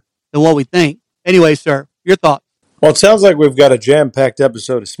closer than what we think. Anyway, sir, your thoughts? Well, it sounds like we've got a jam-packed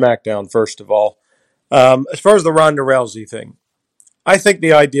episode of SmackDown, first of all. As far as the Ronda Rousey thing, I think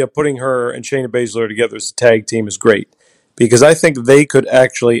the idea of putting her and Shayna Baszler together as a tag team is great because I think they could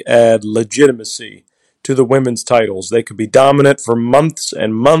actually add legitimacy to the women's titles. They could be dominant for months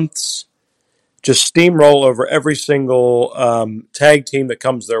and months, just steamroll over every single tag team that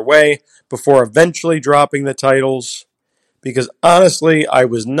comes their way before eventually dropping the titles. Because honestly, I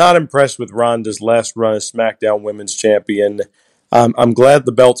was not impressed with Ronda's last run as SmackDown Women's Champion. I'm glad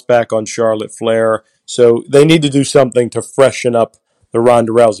the belt's back on Charlotte Flair. So they need to do something to freshen up the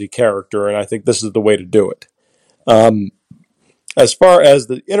Ronda Rousey character, and I think this is the way to do it. As far as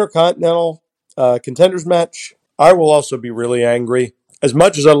the Intercontinental Contenders match, I will also be really angry. As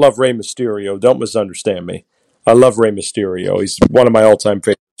much as I love Rey Mysterio, don't misunderstand me. I love Rey Mysterio. He's one of my all-time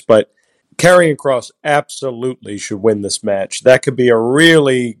favorites. But Karrion Kross absolutely should win this match. That could be a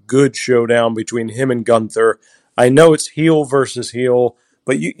really good showdown between him and Gunther. I know it's heel versus heel,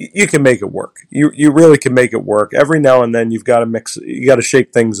 but you can make it work. You really can make it work. Every now and then you've got to mix. You got to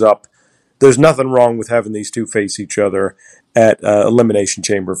shake things up. There's nothing wrong with having these two face each other at Elimination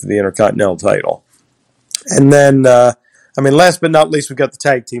Chamber for the Intercontinental title. And then, last but not least, we've got the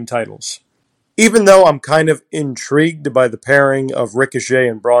tag team titles. Even though I'm kind of intrigued by the pairing of Ricochet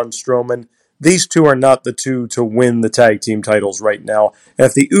and Braun Strowman, these two are not the two to win the tag team titles right now. And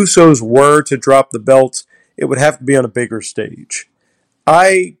if the Usos were to drop the belts, it would have to be on a bigger stage.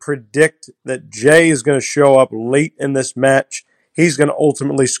 I predict that Jay is going to show up late in this match. He's going to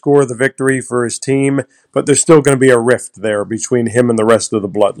ultimately score the victory for his team, but there's still going to be a rift there between him and the rest of the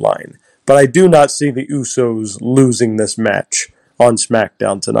bloodline. But I do not see the Usos losing this match on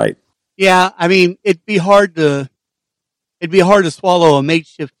SmackDown tonight. Yeah, I mean, it'd be hard to swallow a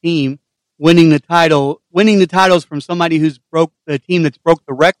makeshift team winning the titles from somebody who's broke the team that's broke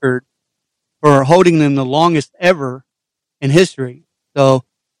the record for holding them the longest ever in history. So,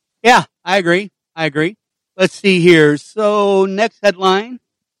 yeah, I agree. Let's see here. So, next headline.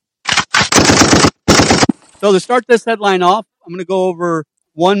 So, to start this headline off, I'm going to go over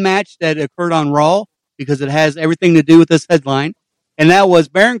one match that occurred on Raw because it has everything to do with this headline. And that was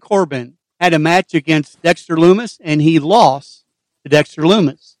Baron Corbin had a match against Dexter Lumis, and he lost to Dexter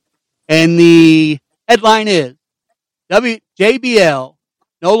Lumis. And the headline is JBL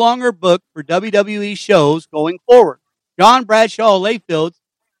no longer booked for WWE shows going forward. John Bradshaw Layfield's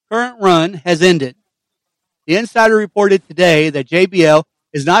current run has ended. The Insider reported today that JBL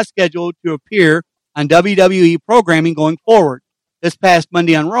is not scheduled to appear on WWE programming going forward. This past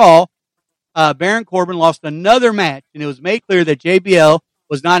Monday on Raw, Baron Corbin lost another match, and it was made clear that JBL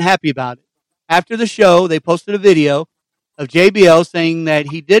was not happy about it. After the show, they posted a video of JBL saying that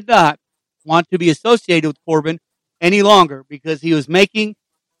he did not want to be associated with Corbin any longer because he was making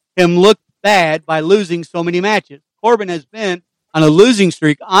him look bad by losing so many matches. Corbin has been on a losing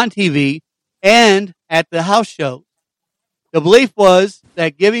streak on TV and at the house shows. The belief was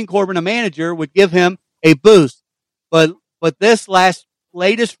that giving Corbin a manager would give him a boost, but this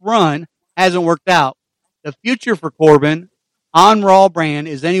latest run hasn't worked out. The future for Corbin on Raw brand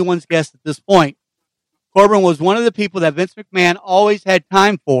is anyone's guess at this point. Corbin was one of the people that Vince McMahon always had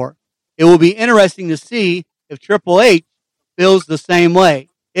time for. It will be interesting to see if Triple H feels the same way,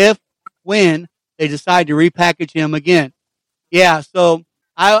 when they decide to repackage him again. Yeah, so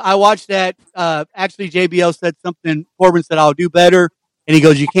I watched that. Actually, JBL said something. Corbin said, "I'll do better." And he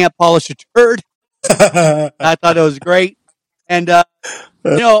goes, "You can't polish a turd." I thought it was great. And,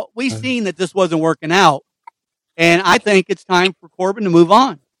 we've seen that this wasn't working out. And I think it's time for Corbin to move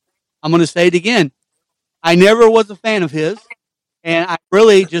on. I'm going to say it again. I never was a fan of his. And I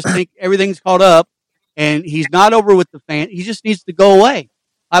really just think everything's caught up. And he's not over with the fan. He just needs to go away.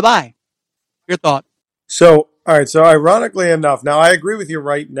 Bye-bye. Your thought? So, all right. So, ironically enough, now I agree with you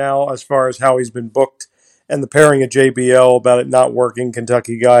right now as far as how he's been booked and the pairing of JBL about it not working,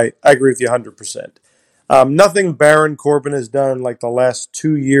 Kentucky guy. I agree with you 100%. Nothing Baron Corbin has done like the last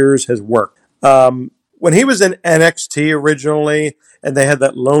 2 years has worked. When he was in NXT originally, and they had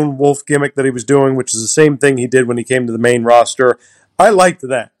that lone wolf gimmick that he was doing, which is the same thing he did when he came to the main roster, I liked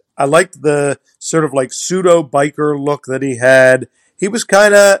that. I liked the sort of like pseudo biker look that he had. He was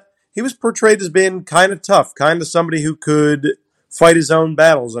portrayed as being kind of tough, kind of somebody who could fight his own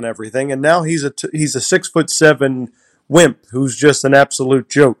battles and everything. And now he's a 6'7" wimp who's just an absolute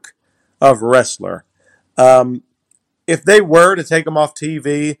joke of a wrestler. If they were to take him off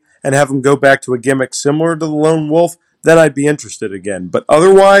TV and have him go back to a gimmick similar to the Lone Wolf, then I'd be interested again. But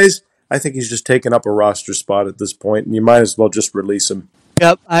otherwise, I think he's just taking up a roster spot at this point, and you might as well just release him.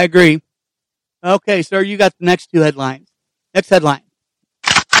 Yep, I agree. Okay, sir, you got the next two headlines. Next headline.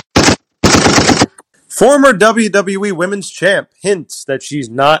 Former WWE Women's Champ hints that she's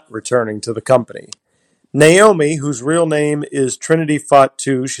not returning to the company. Naomi, whose real name is Trinity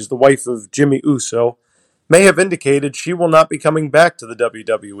Fatu, she's the wife of Jimmy Uso, may have indicated she will not be coming back to the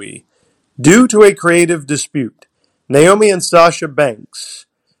WWE. Due to a creative dispute, Naomi and Sasha Banks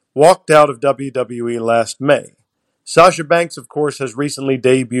walked out of WWE last May. Sasha Banks, of course, has recently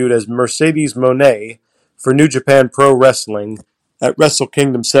debuted as Mercedes Moné for New Japan Pro Wrestling at Wrestle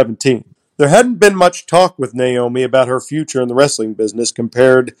Kingdom 17. There hadn't been much talk with Naomi about her future in the wrestling business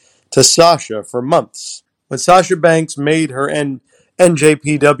compared to Sasha for months. When Sasha Banks made her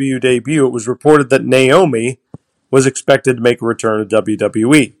NJPW debut, it was reported that Naomi was expected to make a return to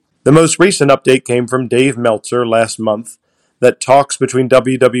WWE. The most recent update came from Dave Meltzer last month that talks between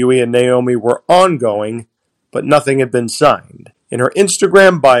WWE and Naomi were ongoing, but nothing had been signed. In her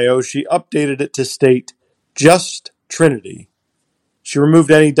Instagram bio, she updated it to state, "Just Trinity." She removed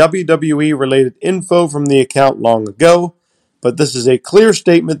any WWE-related info from the account long ago, but this is a clear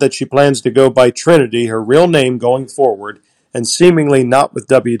statement that she plans to go by Trinity, her real name, going forward, and seemingly not with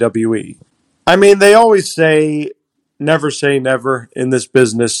WWE. I mean, they always say never in this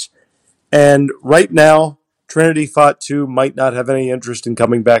business, and right now, Trinity Fatu might not have any interest in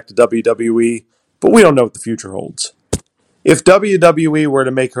coming back to WWE, but we don't know what the future holds. If WWE were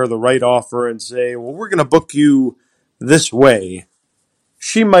to make her the right offer and say, well, we're going to book you this way,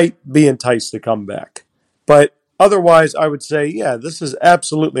 she might be enticed to come back. But otherwise, I would say, yeah, this is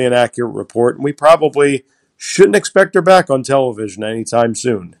absolutely an accurate report, and we probably shouldn't expect her back on television anytime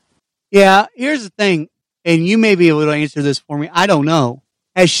soon. Yeah, here's the thing, and you may be able to answer this for me. I don't know.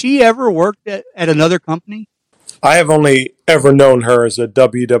 Has she ever worked at another company? I have only ever known her as a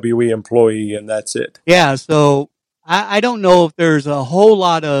WWE employee, and that's it. Yeah, so I don't know if there's a whole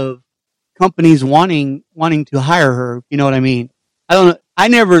lot of companies wanting to hire her. You know what I mean? I don't know. I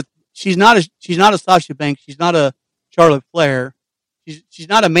never. She's not a Sasha Banks. She's not a Charlotte Flair. She's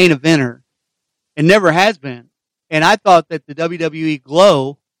not a main eventer, and never has been. And I thought that the WWE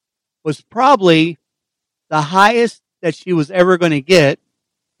Glow was probably the highest that she was ever going to get,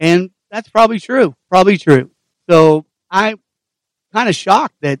 and that's probably true. Probably true. So I'm kind of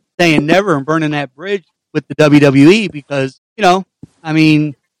shocked that saying never and burning that bridge with the WWE because, I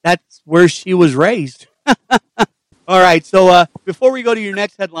mean, that's where she was raised. All right. So before we go to your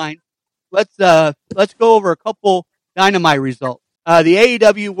next headline, let's go over a couple Dynamite results. The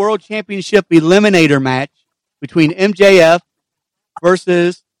AEW World Championship Eliminator match between MJF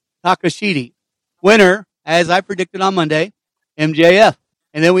versus Takashita. Winner, as I predicted on Monday, MJF.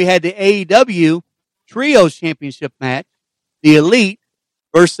 And then we had the AEW Trios Championship match, the Elite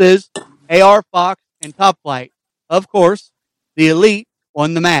versus AR Fox and Top Flight. Of course, the Elite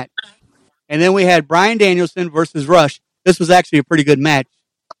won the match. And then we had Bryan Danielson versus Rush. This was actually a pretty good match.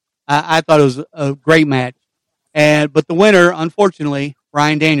 I thought it was a great match. But the winner, unfortunately,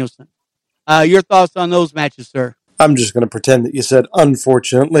 Bryan Danielson. Your thoughts on those matches, sir? I'm just going to pretend that you said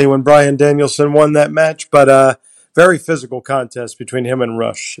unfortunately when Bryan Danielson won that match, but very physical contest between him and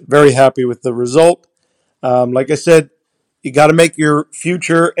Rush. Very happy with the result. Like I said, you got to make your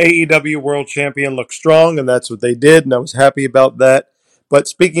future AEW World Champion look strong, and that's what they did, and I was happy about that. But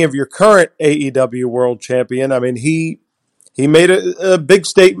speaking of your current AEW World Champion, I mean, he made a big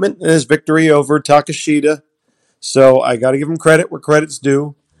statement in his victory over Takashita, so I got to give him credit where credit's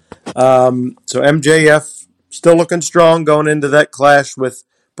due. So MJF still looking strong going into that clash with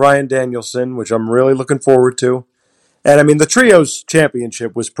Bryan Danielson, which I'm really looking forward to. And I mean, the Trios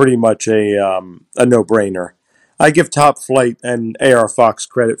Championship was pretty much a no-brainer. I give Top Flight and AR Fox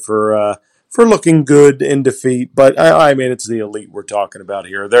credit for looking good in defeat, but I mean, it's the Elite we're talking about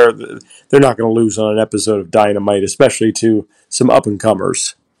here. They're not going to lose on an episode of Dynamite, especially to some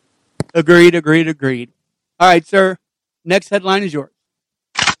up-and-comers. Agreed. All right, sir. Next headline is yours.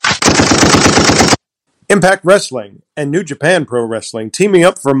 Impact Wrestling and New Japan Pro Wrestling teaming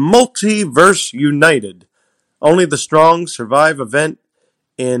up for Multiverse United. Only the Strong survive event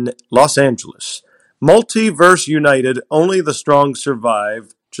in Los Angeles. Multiverse United, Only the Strong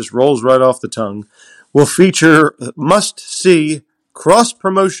Survive, just rolls right off the tongue, will feature must-see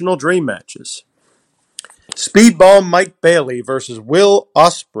cross-promotional dream matches. Speedball Mike Bailey versus Will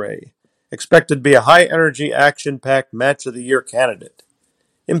Ospreay, expected to be a high-energy, action-packed match of the year candidate.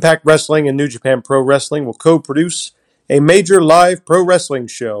 Impact Wrestling and New Japan Pro Wrestling will co-produce a major live pro wrestling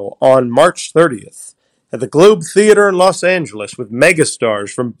show on March 30th at the Globe Theater in Los Angeles with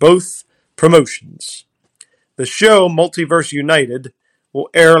megastars from both promotions. The show, Multiverse United, will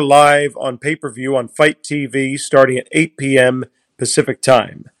air live on pay-per-view on Fight TV starting at 8 p.m. Pacific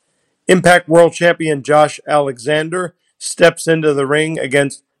Time. Impact World Champion Josh Alexander steps into the ring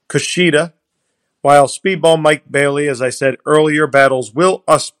against Kushida, while Speedball Mike Bailey, as I said earlier, battles Will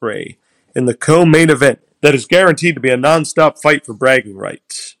Ospreay in the co-main event that is guaranteed to be a non-stop fight for bragging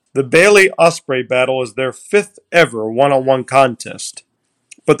rights. The Bailey-Ospreay battle is their 5th ever one-on-one contest,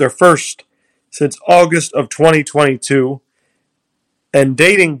 but their first since August of 2022, and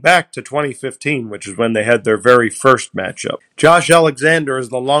dating back to 2015, which is when they had their very first matchup. Josh Alexander is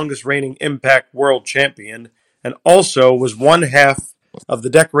the longest reigning Impact World Champion, and also was one half of the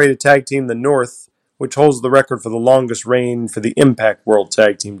decorated tag team The North, which holds the record for the longest reign for the Impact World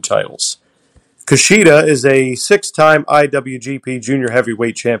Tag Team titles. Kushida is a 6-time IWGP Junior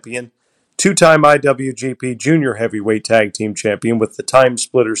Heavyweight Champion, 2-time IWGP Junior Heavyweight Tag Team Champion with the Time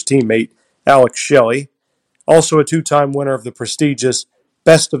Splitters teammate Alex Shelley, also a 2-time winner of the prestigious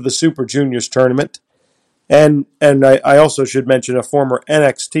Best of the Super Juniors tournament, and I also should mention a former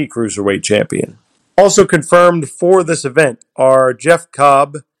NXT Cruiserweight Champion. Also confirmed for this event are Jeff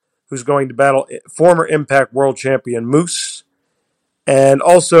Cobb, who's going to battle former Impact World Champion Moose, and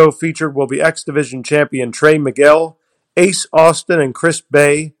also featured will be X Division Champion Trey Miguel, Ace Austin, and Chris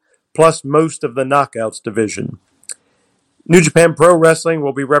Bay, plus most of the Knockouts division. New Japan Pro Wrestling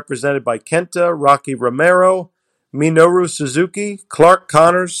will be represented by Kenta, Rocky Romero, Minoru Suzuki, Clark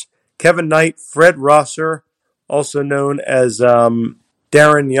Connors, Kevin Knight, Fred Rosser, also known as Darren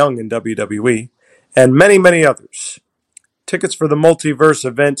Young in WWE, and many, many others. Tickets for the Multiverse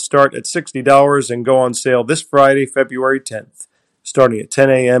event start at $60 and go on sale this Friday, February 10th, starting at 10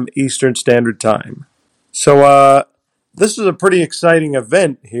 a.m. Eastern Standard Time. So this is a pretty exciting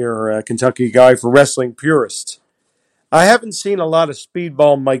event here, Kentucky Guy, for wrestling purists. I haven't seen a lot of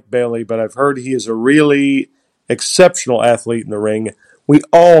Speedball Mike Bailey, but I've heard he is a really exceptional athlete in the ring. We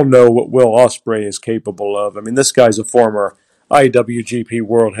all know what Will Ospreay is capable of. I mean, this guy's a former IWGP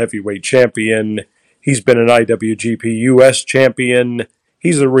World Heavyweight Champion. He's been an IWGP US Champion.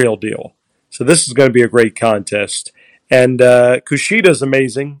 He's the real deal. So this is going to be a great contest. And Kushida's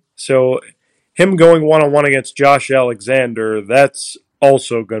amazing. So him going one-on-one against Josh Alexander, that's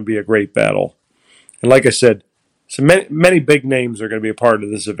also going to be a great battle. And like I said, so many big names are going to be a part of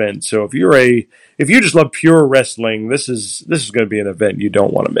this event. So if you just love pure wrestling, this is going to be an event you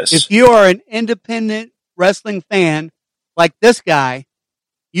don't want to miss. If you are an independent wrestling fan like this guy,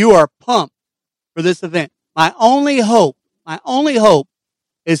 you are pumped for this event. My only hope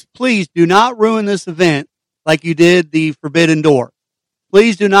is please do not ruin this event like you did the Forbidden Door.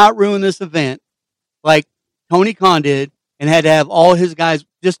 Please do not ruin this event like Tony Khan did and had to have all his guys.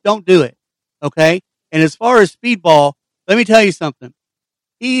 Just don't do it. Okay? And as far as Speedball, let me tell you something.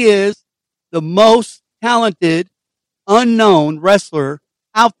 He is the most talented, unknown wrestler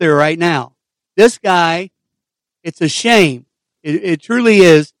out there right now. This guy, it's a shame. It truly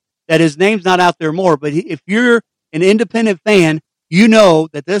is that his name's not out there more. But if you're an independent fan, you know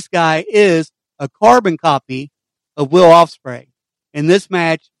that this guy is a carbon copy of Will Ospreay. And this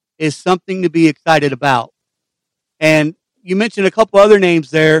match is something to be excited about. And you mentioned a couple other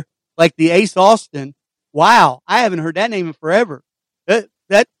names there, like the Ace Austin. Wow, I haven't heard that name in forever. That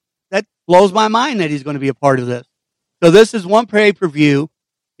blows my mind that he's going to be a part of this. So this is one pay-per-view.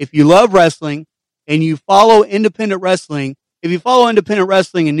 If you love wrestling and you follow independent wrestling, if you follow independent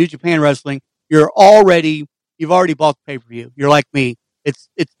wrestling and New Japan Wrestling, you've already bought the pay-per-view. You're like me. It's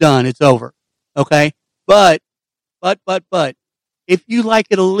done. It's over. Okay? But, if you like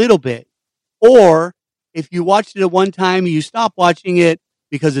it a little bit, or if you watched it at one time and you stop watching it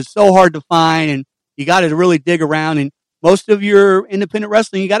because it's so hard to find and you got to really dig around, and most of your independent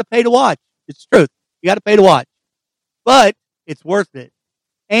wrestling, you got to pay to watch. It's the truth. You got to pay to watch. But it's worth it.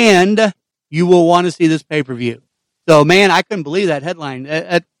 And you will want to see this pay-per-view. So, man, I couldn't believe that headline.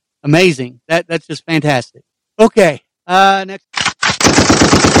 That's amazing. That's just fantastic. Okay. Next.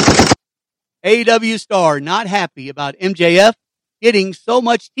 AEW star not happy about MJF getting so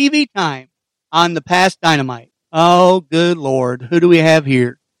much TV time on the past Dynamite. Oh, good Lord. Who do we have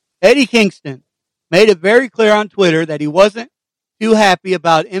here? Eddie Kingston made it very clear on Twitter that he wasn't too happy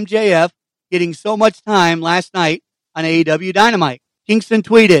about MJF getting so much time last night on AEW Dynamite. Kingston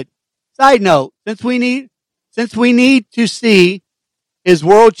tweeted, "Side note, since we need to see his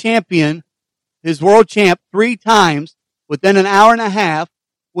world champ 3 times within an hour and a half,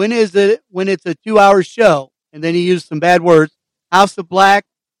 when it's a 2-hour show?" And then he used some bad words. House of Black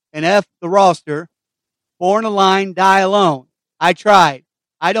and F the roster. Born Aligned, Die Alone. I tried.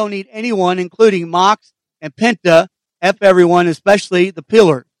 I don't need anyone, including Mox and Penta. F everyone, especially the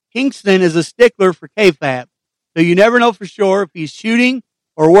Pillar. Kingston is a stickler for kayfabe. So you never know for sure if he's shooting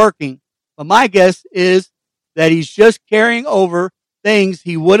or working. But my guess is that he's just carrying over things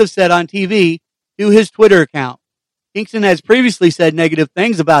he would have said on TV to his Twitter account. Kingston has previously said negative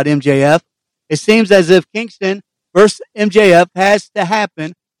things about MJF. It seems as if Kingston versus MJF has to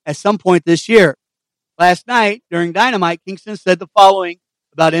happen at some point this year. Last night, during Dynamite, Kingston said the following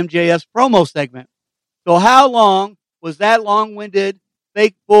about MJF's promo segment. So how long was that long-winded,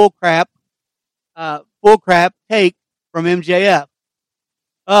 fake bullcrap take from MJF?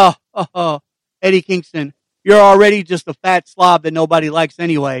 Eddie Kingston, you're already just a fat slob that nobody likes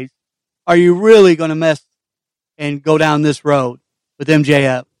anyways. Are you really going to mess and go down this road with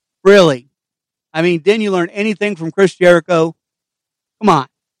MJF? Really? I mean, didn't you learn anything from Chris Jericho? Come on.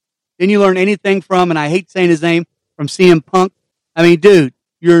 Didn't you learn anything from, and I hate saying his name, from CM Punk? I mean, dude,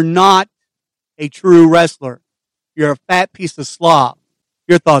 you're not a true wrestler. You're a fat piece of slob.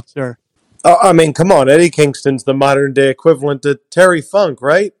 Your thoughts, sir? I mean, come on. Eddie Kingston's the modern day equivalent to Terry Funk,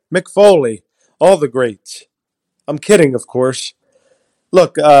 right? Mick Foley, all the greats. I'm kidding, of course.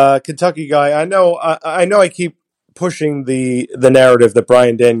 Look, Kentucky guy, I know I keep pushing the narrative that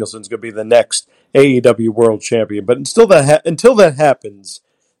Bryan Danielson's going to be the next AEW World Champion, but until that happens,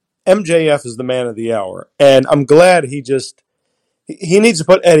 MJF is the man of the hour, and I'm glad he needs to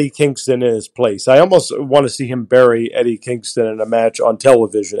put Eddie Kingston in his place. I almost want to see him bury Eddie Kingston in a match on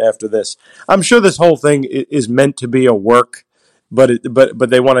television after this. I'm sure this whole thing is meant to be a work, but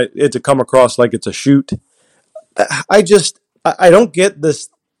they want it to come across like it's a shoot. I don't get this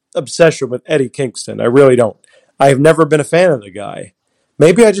obsession with Eddie Kingston. I really don't. I have never been a fan of the guy.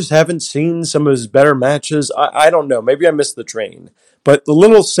 Maybe I just haven't seen some of his better matches. I don't know. Maybe I missed the train. But the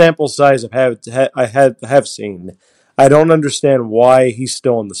little sample size I have seen, I don't understand why he's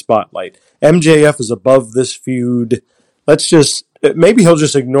still in the spotlight. MJF is above this feud. Maybe he'll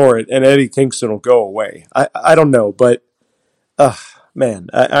just ignore it and Eddie Kingston will go away. I don't know, but man,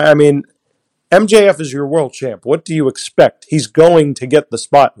 I mean, MJF is your world champ. What do you expect? He's going to get the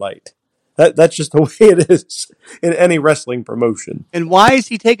spotlight. That's just the way it is in any wrestling promotion. And why is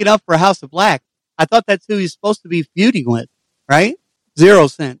he taking up for House of Black? I thought that's who he's supposed to be feuding with, right? 0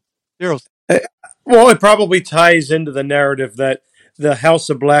 cents. 0 cents. Well, it probably ties into the narrative that the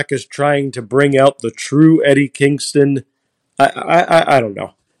House of Black is trying to bring out the true Eddie Kingston. I don't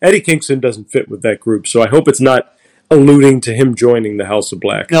know. Eddie Kingston doesn't fit with that group, so I hope it's not alluding to him joining the House of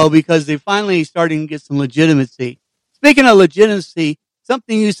Black. No, because they're finally starting to get some legitimacy. Speaking of legitimacy,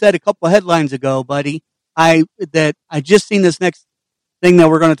 something you said a couple of headlines ago, buddy, I just seen this next thing that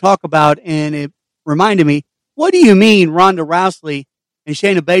we're going to talk about, and it reminded me, what do you mean Ronda Rousey and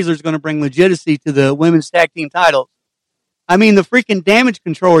Shayna Baszler is going to bring legitimacy to the women's tag team titles? I mean, the freaking Damage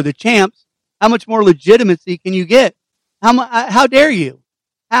Control are the champs. How much more legitimacy can you get? How dare you?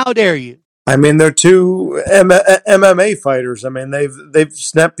 How dare you? I mean, they're two MMA fighters. I mean, they've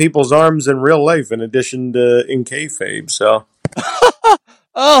snapped people's arms in real life in addition to in kayfabe. So,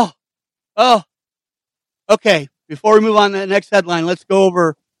 oh, okay. Before we move on to the next headline, let's go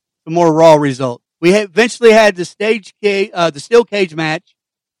over some more Raw results. We eventually had the steel cage match.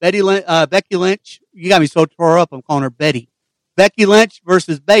 Becky Lynch. You got me so tore up. I'm calling her Betty. Becky Lynch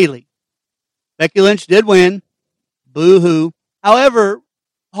versus Bayley. Becky Lynch did win. Boo hoo. However,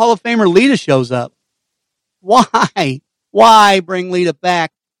 Hall of Famer Lita shows up. Why? Why bring Lita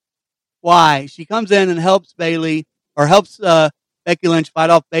back? Why? She comes in and helps Becky Lynch fight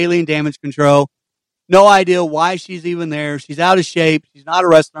off Bayley in Damage Control. No idea why she's even there. She's out of shape. She's not a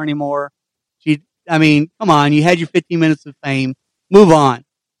wrestler anymore. Come on. You had your 15 minutes of fame. Move on.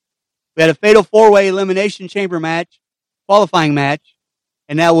 We had a fatal 4-way elimination chamber match, qualifying match,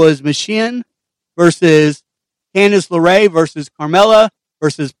 and that was Machine versus Candice LeRae versus Carmella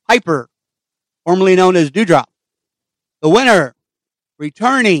versus Piper, formerly known as Doudrop. The winner,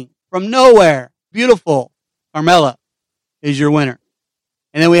 returning from nowhere, beautiful Carmella is your winner.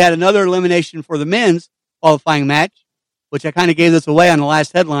 And then we had another elimination for the men's qualifying match, which I kind of gave this away on the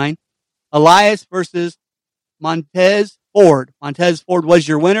last headline. Elias versus Montez Ford. Montez Ford was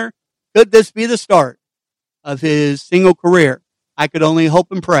your winner. Could this be the start of his single career? I could only hope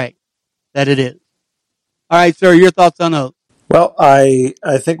and pray that it is. All right, sir, your thoughts on those? well, I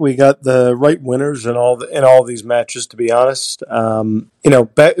think we got the right winners in all these matches. To be honest,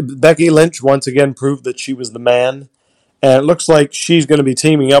 Becky Lynch once again proved that she was the man, and it looks like she's going to be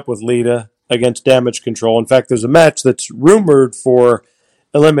teaming up with Lita against Damage Control. In fact, there's a match that's rumored for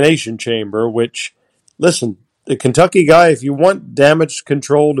Elimination Chamber, which, listen, the Kentucky guy, if you want Damage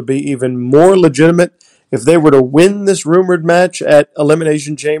Control to be even more legitimate, if they were to win this rumored match at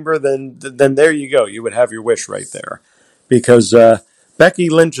Elimination Chamber, then there you go. You would have your wish right there. Because Becky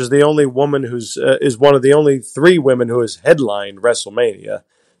Lynch is the only woman who's is one of the only 3 women who has headlined WrestleMania.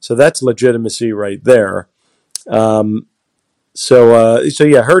 So that's legitimacy right there. So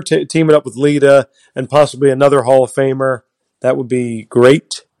yeah, her teaming up with Lita and possibly another Hall of Famer, that would be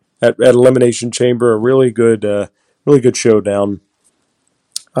great at Elimination Chamber. A really good showdown.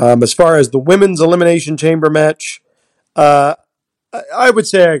 As far as the women's Elimination Chamber match, uh, I would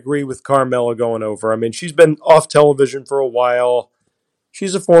say I agree with Carmella going over. I mean, she's been off television for a while.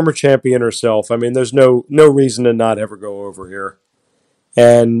 She's a former champion herself. I mean, there's no reason to not ever go over here.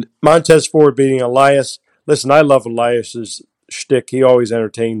 And Montez Ford beating Elias. Listen, I love Elias's shtick. He always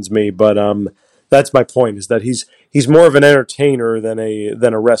entertains me, but that's my point, is that he's more of an entertainer than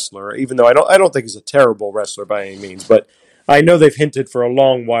a wrestler, even though I don't think he's a terrible wrestler by any means. But I know they've hinted for a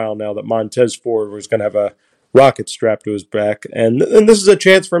long while now that Montez Ford was going to have a rocket strapped to his back, and this is a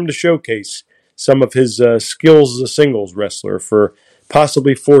chance for him to showcase some of his skills as a singles wrestler, for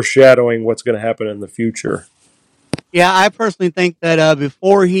possibly foreshadowing what's going to happen in the future. Yeah, I personally think that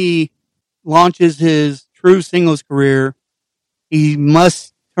before he launches his true singles career, he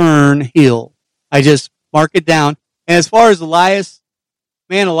must turn heel. I just mark it down. And as far as Elias,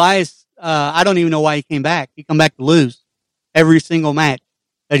 man, Elias, I don't even know why he came back. He come back to lose every single match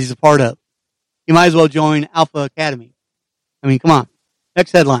that he's a part of. He might as well join Alpha Academy. I mean, come on.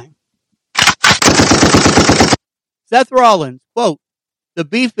 Next headline. Seth Rollins, quote, "The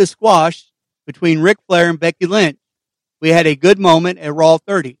beef is squashed between Ric Flair and Becky Lynch. We had a good moment at Raw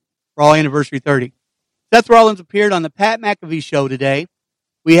 30, Raw Anniversary 30. Seth Rollins appeared on the Pat McAfee show today.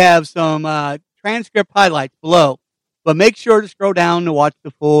 We have some transcript highlights below, but make sure to scroll down to watch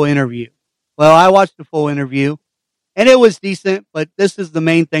the full interview. Well, I watched the full interview, and it was decent, but this is the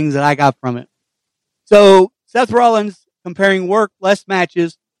main things that I got from it. So, Seth Rollins comparing work less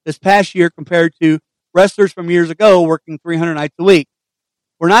matches this past year compared to wrestlers from years ago working 300 nights a week.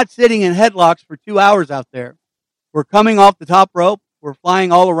 We're not sitting in headlocks for 2 hours out there. We're coming off the top rope. We're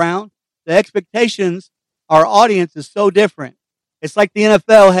flying all around. The expectations, our audience is so different. It's like the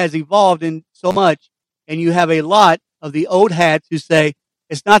NFL has evolved in so much, and you have a lot of the old hats who say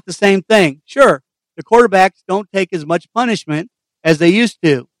it's not the same thing. Sure, the quarterbacks don't take as much punishment as they used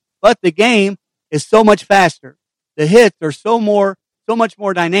to, but the game is so much faster. The hits are so much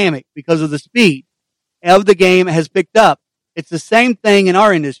more dynamic because of the speed of the game has picked up. It's the same thing in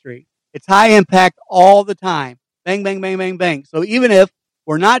our industry. It's high impact all the time. Bang, bang, bang, bang, bang. So even if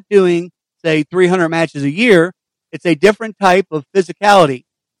we're not doing, say, 300 matches a year, it's a different type of physicality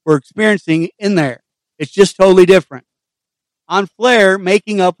we're experiencing in there. It's just totally different. On Flair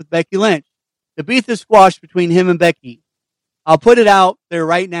making up with Becky Lynch, the beef is squashed between him and Becky. I'll put it out there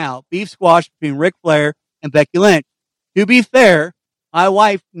right now. Beef squash between Ric Flair and Becky Lynch. To be fair, my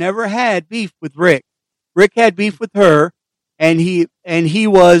wife never had beef with Rick. Rick had beef with her, and he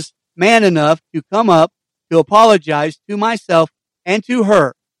was man enough to come up to apologize to myself and to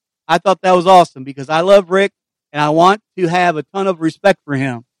her. I thought that was awesome because I love Rick and I want to have a ton of respect for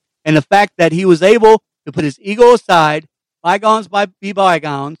him. And the fact that he was able to put his ego aside, bygones be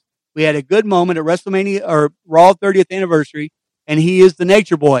bygones. We had a good moment at WrestleMania or Raw 30th anniversary, and he is the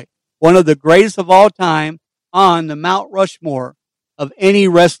Nature Boy, one of the greatest of all time on the Mount Rushmore of any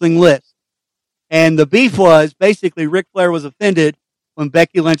wrestling list. And the beef was basically Ric Flair was offended when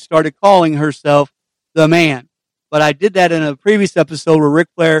Becky Lynch started calling herself the man. But I did that in a previous episode where Ric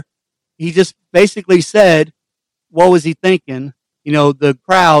Flair, he just basically said, what was he thinking? You know, the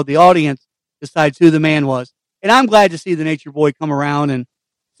crowd, the audience decides who the man was. And I'm glad to see the Nature Boy come around and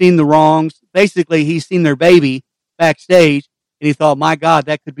seen the wrongs. Basically, he's seen their baby backstage and he thought, my God,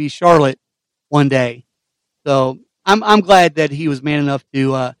 that could be Charlotte one day. So I'm glad that he was man enough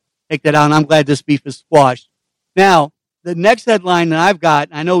to take that out, and I'm glad this beef is squashed. Now, the next headline that I've got,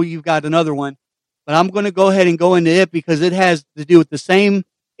 I know you've got another one, but I'm going to go ahead and go into it because it has to do with the same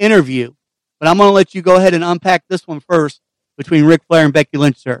interview. But I'm going to let you go ahead and unpack this one first between Ric Flair and Becky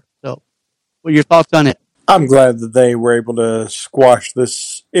Lynch, sir. So, what are your thoughts on it? I'm glad that they were able to squash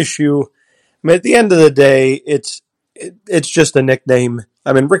this issue. I mean, at the end of the day, it's just a nickname.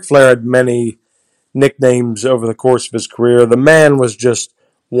 I mean, Ric Flair had many nicknames over the course of his career. The Man was just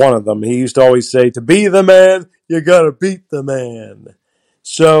one of them. He used to always say, to be the man, you got to beat the man.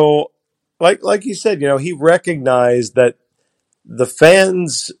 So, like you said, you know, he recognized that the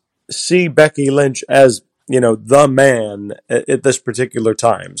fans see Becky Lynch as, you know, the man at this particular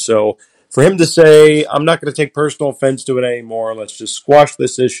time. So for him to say, I'm not going to take personal offense to it anymore, let's just squash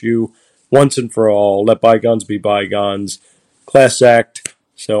this issue once and for all, let bygones be bygones, class act.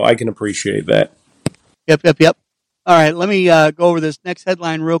 So I can appreciate that. Yep. All right, let me go over this next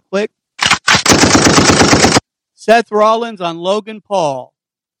headline real quick. Seth Rollins on Logan Paul.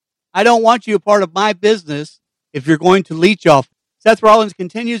 I don't want you a part of my business if you're going to leech off. Seth Rollins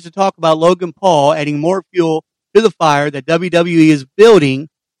continues to talk about Logan Paul adding more fuel to the fire that WWE is building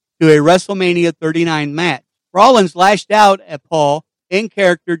to a WrestleMania 39 match. Rollins lashed out at Paul in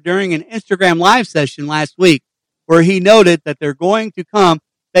character during an Instagram live session last week, where he noted that they're going to come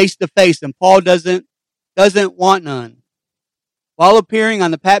face to face and Paul doesn't want none. While appearing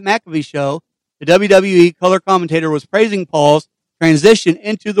on the Pat McAfee show, the WWE color commentator was praising Paul's transition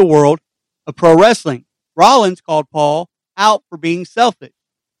into the world of pro wrestling. Rollins called Paul out for being selfish.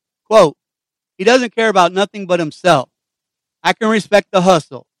 Quote, he doesn't care about nothing but himself. I can respect the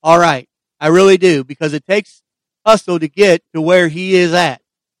hustle. All right. I really do, because it takes hustle to get to where he is at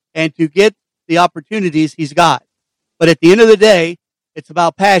and to get the opportunities he's got. But at the end of the day, it's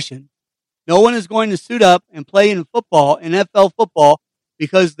about passion. No one is going to suit up and play in football, NFL football,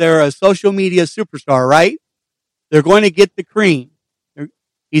 because they're a social media superstar, right? They're going to get the cream.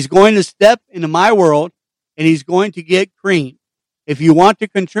 He's going to step into my world and he's going to get cream. If you want to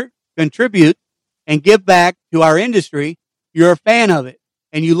contribute and give back to our industry, you're a fan of it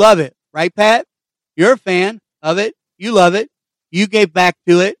and you love it, right, Pat? You're a fan of it. You love it. You gave back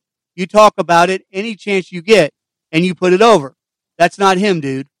to it. You talk about it any chance you get and you put it over. That's not him,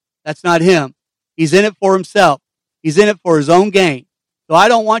 dude. That's not him. He's in it for himself. He's in it for his own gain. So I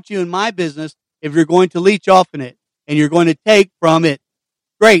don't want you in my business if you're going to leech off in it and you're going to take from it.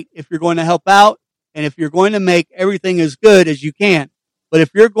 Great if you're going to help out and if you're going to make everything as good as you can. But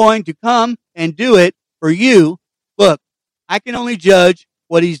if you're going to come and do it for you, look, I can only judge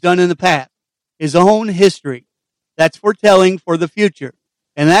what he's done in the past, his own history. That's foretelling for the future.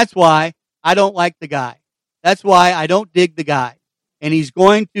 And that's why I don't like the guy. That's why I don't dig the guy. And he's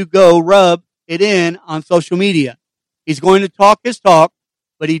going to go rub it in on social media. He's going to talk his talk,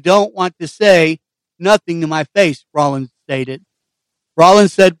 but he don't want to say nothing to my face, Rollins stated.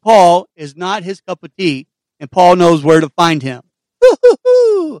 Rollins said Paul is not his cup of tea, and Paul knows where to find him.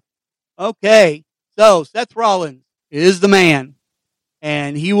 Okay, so Seth Rollins is the man,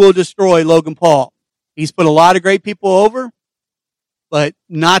 and he will destroy Logan Paul. He's put a lot of great people over, but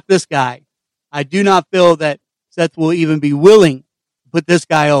not this guy. I do not feel that Seth will even be willing to put this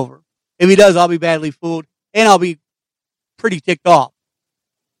guy over. If he does, I'll be badly fooled, and I'll be pretty ticked off.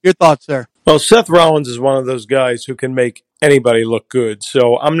 Your thoughts, sir? Well, Seth Rollins is one of those guys who can make anybody look good.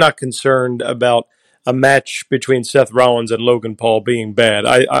 So I'm not concerned about a match between Seth Rollins and Logan Paul being bad.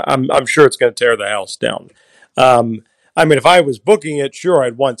 I'm sure it's going to tear the house down. I mean, if I was booking it, sure,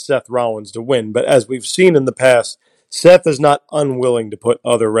 I'd want Seth Rollins to win. But as we've seen in the past, Seth is not unwilling to put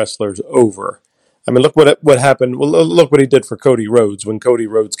other wrestlers over. I mean, look what happened. Well, look what he did for Cody Rhodes when Cody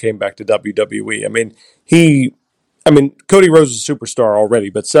Rhodes came back to WWE. I mean, Cody Rhodes is a superstar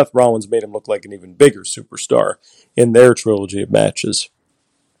already, but Seth Rollins made him look like an even bigger superstar in their trilogy of matches.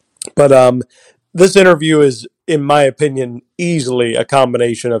 But this interview is, in my opinion, easily a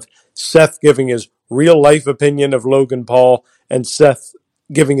combination of Seth giving his real life opinion of Logan Paul and Seth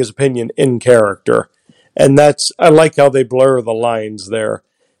giving his opinion in character. And I like how they blur the lines there.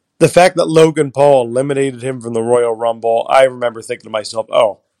 The fact that Logan Paul eliminated him from the Royal Rumble, I remember thinking to myself,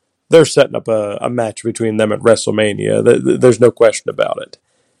 oh, they're setting up a match between them at WrestleMania. There's no question about it.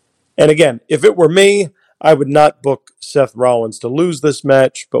 And again, if it were me, I would not book Seth Rollins to lose this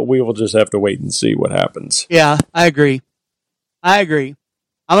match, but we will just have to wait and see what happens. Yeah, I agree.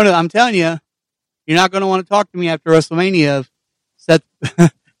 I'm telling you, you're not going to want to talk to me after WrestleMania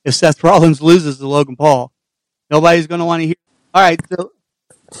if Seth Rollins loses to Logan Paul. Nobody's going to want to hear. All right, so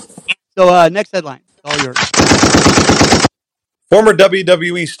next headline. All yours. Former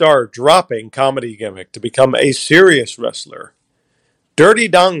WWE star dropping comedy gimmick to become a serious wrestler. Dirty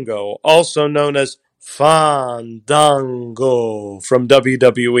Dango, also known as Fandango from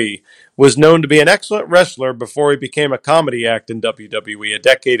WWE, was known to be an excellent wrestler before he became a comedy act in WWE a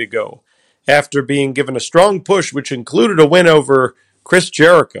decade ago, after being given a strong push which included a win over Chris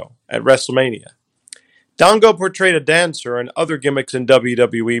Jericho at WrestleMania. Dango portrayed a dancer and other gimmicks in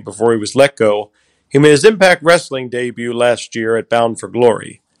WWE before he was let go. He made his Impact Wrestling debut last year at Bound for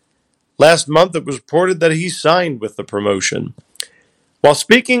Glory. Last month, it was reported that he signed with the promotion. While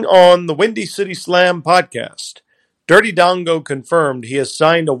speaking on the Windy City Slam podcast, Dirty Dango confirmed he has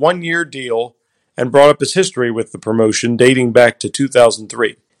signed a one-year deal and brought up his history with the promotion dating back to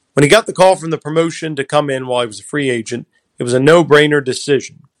 2003. When he got the call from the promotion to come in while he was a free agent, it was a no-brainer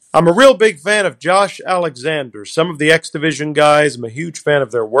decision. I'm a real big fan of Josh Alexander, some of the X Division guys. I'm a huge fan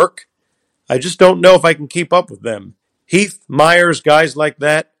of their work. I just don't know if I can keep up with them. Heath, Myers, guys like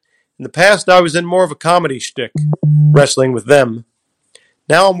that. In the past, I was in more of a comedy shtick, wrestling with them.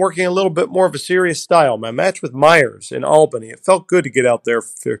 Now I'm working a little bit more of a serious style. My match with Myers in Albany, it felt good to get out there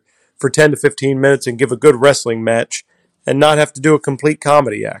for 10 to 15 minutes and give a good wrestling match and not have to do a complete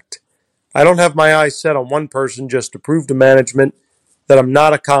comedy act. I don't have my eyes set on one person just to prove to management that I'm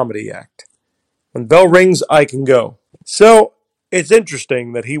not a comedy act. When bell rings, I can go. So it's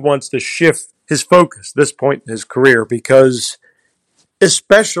interesting that he wants to shift his focus this point in his career because,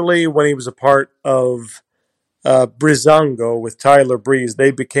 especially when he was a part of Brizongo with Tyler Breeze,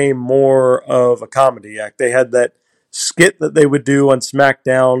 they became more of a comedy act. They had that skit that they would do on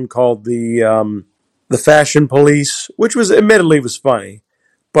SmackDown called the Fashion Police, which was admittedly was funny,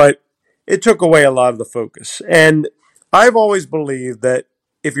 but it took away a lot of the focus. And I've always believed that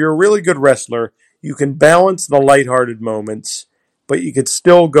if you're a really good wrestler, you can balance the lighthearted moments, but you could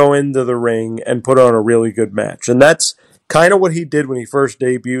still go into the ring and put on a really good match. And that's kind of what he did when he first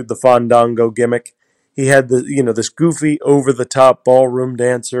debuted the Fandango gimmick. He had this goofy over the top ballroom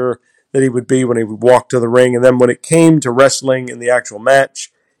dancer that he would be when he would walk to the ring, and then when it came to wrestling in the actual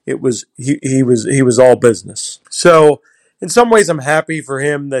match, it was he was all business. So in some ways, I'm happy for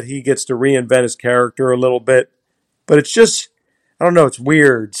him that he gets to reinvent his character a little bit, but it's just I don't know. It's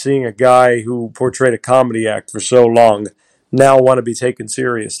weird seeing a guy who portrayed a comedy act for so long now want to be taken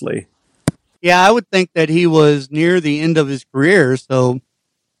seriously. Yeah, I would think that he was near the end of his career, so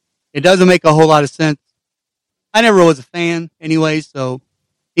it doesn't make a whole lot of sense. I never was a fan anyway, so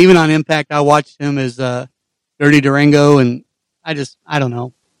even on Impact, I watched him as Dirty Durango, and I don't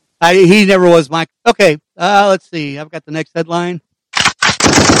know. He never was my. Okay, let's see. I've got the next headline.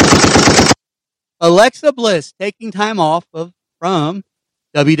 Alexa Bliss taking time off from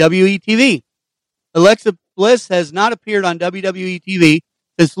WWE TV. Alexa Bliss has not appeared on WWE TV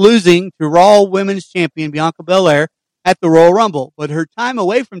since losing to Raw Women's Champion Bianca Belair at the Royal Rumble, but her time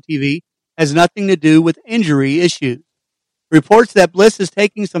away from TV has nothing to do with injury issues. Reports that Bliss is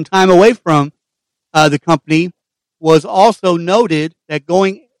taking some time away from the company was noted that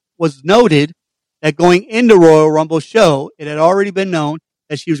going into Royal Rumble show, it had already been known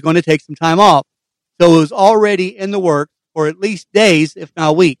that she was going to take some time off. So it was already in the works for at least days, if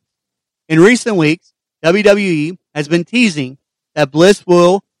not weeks. In recent weeks, WWE has been teasing that Bliss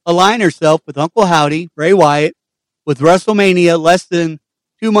will align herself with Uncle Howdy, Bray Wyatt, with WrestleMania less than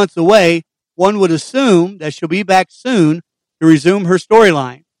 2 months away. One would assume that she'll be back soon to resume her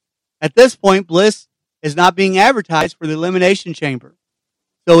storyline. At this point, Bliss is not being advertised for the Elimination Chamber.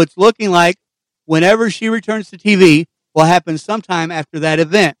 So it's looking like whenever she returns to TV will happen sometime after that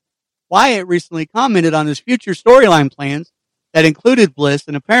event. Wyatt recently commented on his future storyline plans that included Bliss,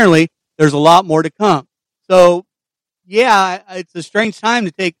 and apparently there's a lot more to come. So, yeah, it's a strange time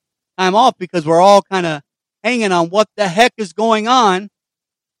to take time off because we're all kind of hanging on what the heck is going on,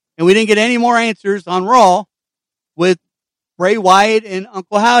 and we didn't get any more answers on Raw with Bray Wyatt and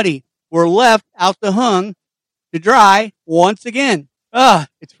Uncle Howdy. We're left out to hung to dry once again.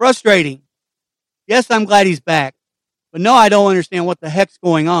 It's frustrating. Yes, I'm glad he's back, but no, I don't understand what the heck's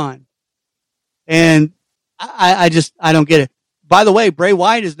going on. And I don't get it. By the way, Bray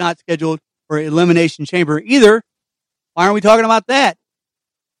Wyatt is not scheduled for Elimination Chamber either. Why aren't we talking about that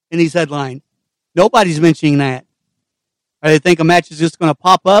in these headlines? Nobody's mentioning that. Or they think a match is just going to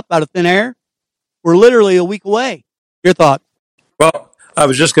pop up out of thin air? We're literally a week away. Your thoughts? Well, I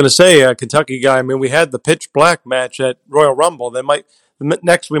was just going to say, Kentucky guy. I mean, we had the pitch black match at Royal Rumble.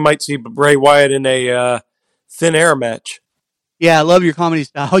 Next we might see Bray Wyatt in a thin air match. Yeah, I love your comedy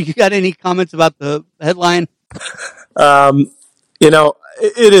style. You got any comments about the headline?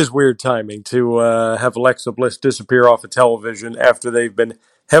 It is weird timing to have Alexa Bliss disappear off of television after they've been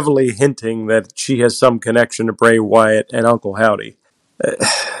heavily hinting that she has some connection to Bray Wyatt and Uncle Howdy.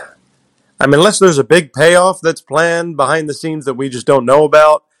 I mean, unless there's a big payoff that's planned behind the scenes that we just don't know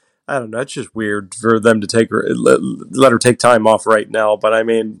about, I don't know. It's just weird for them to let her take time off right now. But I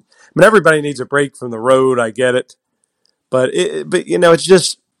mean, everybody needs a break from the road. I get it, but it's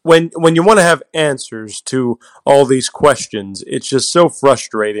just when you want to have answers to all these questions, it's just so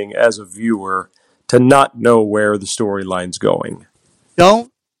frustrating as a viewer to not know where the storyline's going.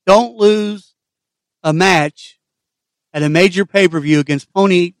 Don't lose a match at a major pay-per-view against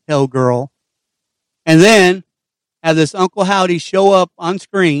Ponytail Girl, and then have this Uncle Howdy show up on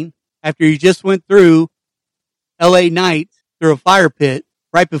screen after you just went through LA Knight through a fire pit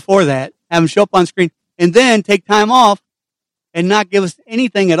right before that, have him show up on screen, and then take time off and not give us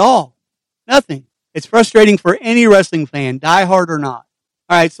anything at all. Nothing. It's frustrating for any wrestling fan, die hard or not.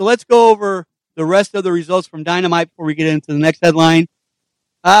 All right, so let's go over the rest of the results from Dynamite before we get into the next headline.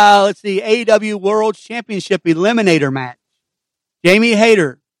 Let's see, AEW World Championship Eliminator match. Jamie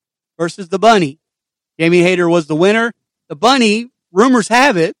Hayter versus the Bunny. Jamie Hayter was the winner. The Bunny rumors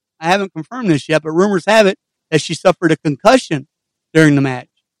have it, I haven't confirmed this yet, but rumors have it that she suffered a concussion during the match.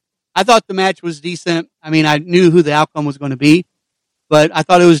 I thought the match was decent. I mean, I knew who the outcome was going to be, but I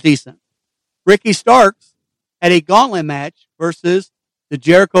thought it was decent. Ricky Starks had a gauntlet match versus the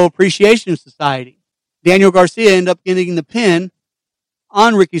Jericho Appreciation Society. Daniel Garcia ended up getting the pin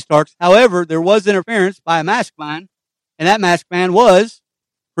on Ricky Starks. However, there was interference by a masked man, and that masked man was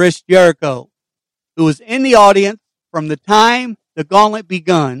Chris Jericho, who was in the audience from the time the gauntlet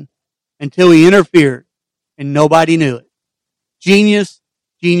begun until he interfered, and nobody knew it. Genius,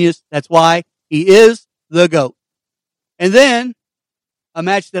 genius. That's why he is the GOAT. And then a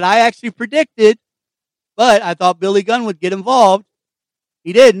match that I actually predicted, but I thought Billy Gunn would get involved.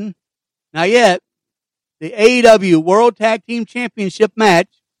 He didn't. Not yet. The AEW World Tag Team Championship match,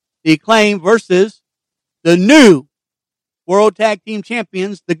 the Acclaim versus the new World Tag Team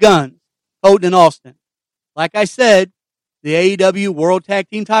Champions, the Guns, Colton and Austin. Like I said, the AEW World Tag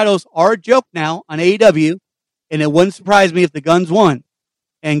Team titles are a joke now on AEW, and it wouldn't surprise me if the Guns won.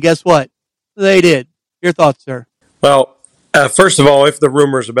 And guess what? They did. Your thoughts, sir? Well, first of all, if the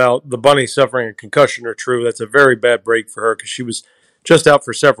rumors about the bunny suffering a concussion are true, that's a very bad break for her because she was just out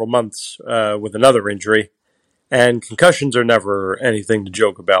for several months with another injury, and concussions are never anything to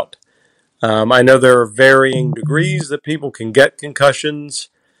joke about. I know there are varying degrees that people can get concussions,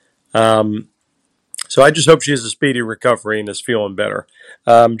 so I just hope she has a speedy recovery and is feeling better.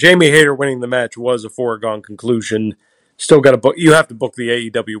 Jamie Hayter winning the match was a foregone conclusion. Still got to book. You have to book the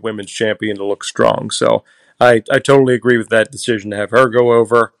AEW Women's Champion to look strong. So I totally agree with that decision to have her go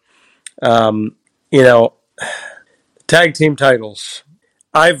over. You know, tag team titles.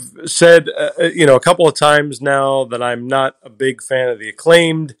 I've said, a couple of times now that I'm not a big fan of the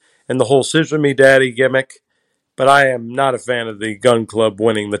Acclaimed and the whole Scissor Me Daddy gimmick, but I am not a fan of the Gun Club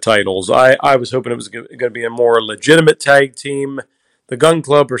winning the titles. I was hoping it was going to be a more legitimate tag team. The Gun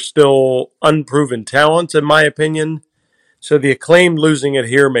Club are still unproven talent, in my opinion. So the Acclaimed losing it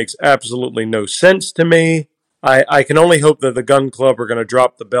here makes absolutely no sense to me. I can only hope that the Gun Club are going to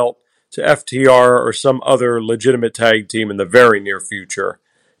drop the belt to FTR or some other legitimate tag team in the very near future,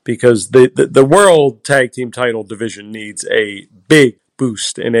 because the World Tag Team title division needs a big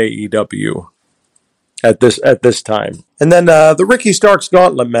boost in AEW at this time. And then the Ricky Starks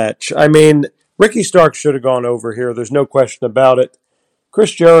Gauntlet match. I mean, Ricky Starks should have gone over here. There's no question about it.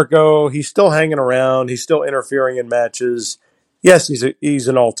 Chris Jericho, he's still hanging around. He's still interfering in matches. Yes, he's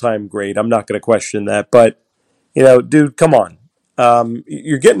an all-time great. I'm not going to question that. But, dude, come on.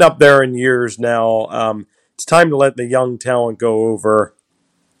 You're getting up there in years now. It's time to let the young talent go over.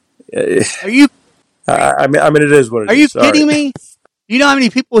 Are you? I mean, it is what it is. Are you kidding me? Do you know how many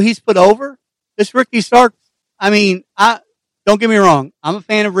people he's put over? This Ricky Starks. I mean, don't get me wrong. I'm a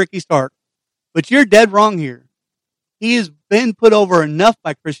fan of Ricky Starks, but you're dead wrong here. He has been put over enough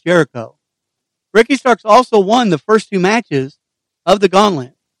by Chris Jericho. Ricky Starks also won the first two matches of the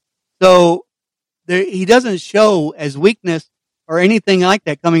Gauntlet, so he doesn't show as weakness or anything like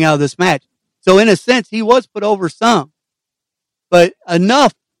that coming out of this match. So in a sense, he was put over some, but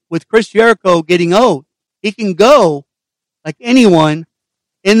enough with Chris Jericho getting old. He can go like anyone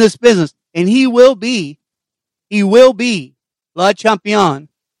in this business, and he will be Le Champion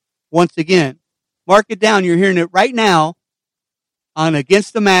once again. Mark it down. You're hearing it right now on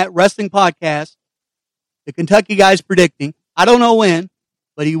Against the Mat Wrestling Podcast. The Kentucky guy's predicting. I don't know when,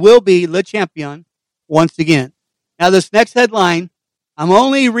 but he will be Le Champion once again. Now, this next headline, I'm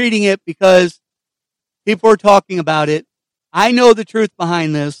only reading it because people are talking about it. I know the truth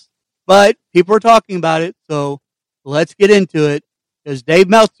behind this, but people are talking about it, so let's get into it, because Dave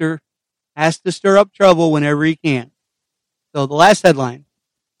Meltzer has to stir up trouble whenever he can. So the last headline.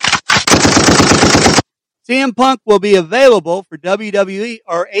 CM Punk will be available for WWE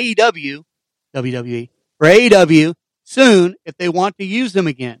or AEW, for AEW soon if they want to use him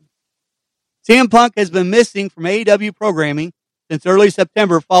again. CM Punk has been missing from AEW programming since early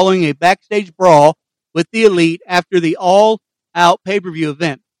September following a backstage brawl with the Elite after the all-out pay-per-view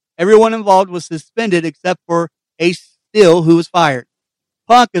event. Everyone involved was suspended except for Ace Steel, who was fired.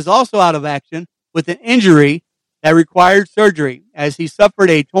 Punk is also out of action with an injury that required surgery as he suffered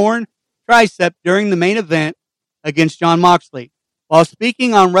a torn tricep during the main event against Jon Moxley. While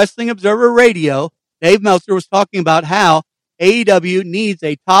speaking on Wrestling Observer Radio, Dave Meltzer was talking about how AEW needs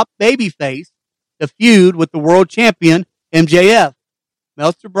a top babyface to feud with the world champion MJF.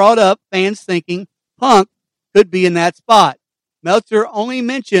 Meltzer brought up fans thinking Punk could be in that spot. Meltzer only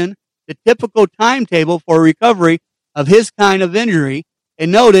mentioned the typical timetable for recovery of his kind of injury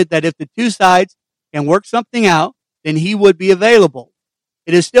and noted that if the two sides can work something out, then he would be available.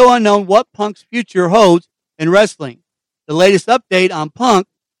 It is still unknown what Punk's future holds in wrestling. The latest update on Punk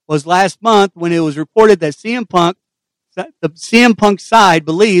was last month when it was reported that the CM Punk side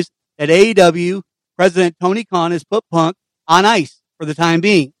believes that AEW President Tony Khan has put Punk on ice for the time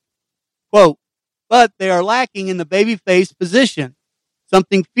being. Quote, but they are lacking in the babyface position,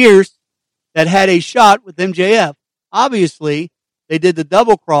 something fierce that had a shot with MJF. Obviously, they did the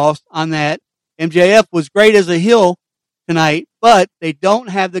double cross on that. MJF was great as a heel tonight, but they don't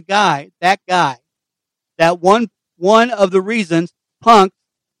have the guy. That one of the reasons Punk's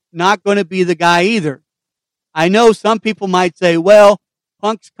not going to be the guy either. I know some people might say, well,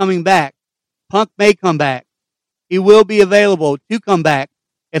 Punk's coming back. Punk may come back. He will be available to come back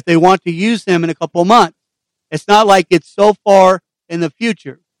if they want to use him in a couple of months. It's not like it's so far in the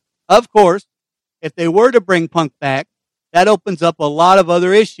future. Of course, if they were to bring Punk back, that opens up a lot of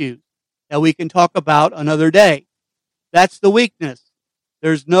other issues that we can talk about another day. That's the weakness.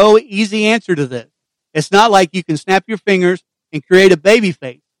 There's no easy answer to this. It's not like you can snap your fingers and create a baby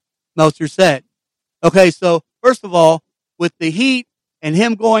face, Meltzer said. Okay, so first of all, with the heat and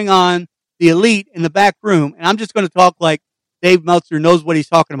him going on the Elite in the back room, and I'm just going to talk like Dave Meltzer knows what he's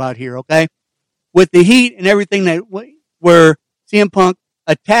talking about here, okay? With the heat and everything that where CM Punk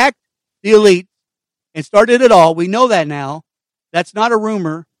attacked the Elite and started it all, we know that now. That's not a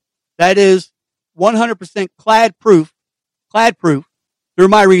rumor. That is 100% clad proof through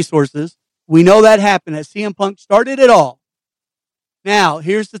my resources. We know that happened, that CM Punk started it all. Now,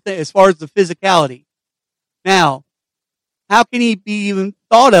 here's the thing, as far as the physicality. Now, how can he be even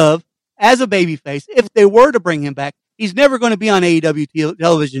thought of as a babyface if they were to bring him back? He's never going to be on AEW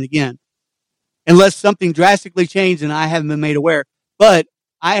television again, unless something drastically changed and I haven't been made aware. But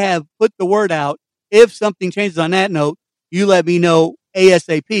I have put the word out. If something changes on that note, you let me know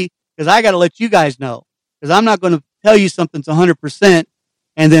ASAP, because I got to let you guys know. Because I'm not going to tell you something's 100%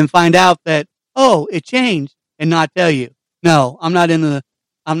 and then find out that, oh, it changed and not tell you. No, I'm not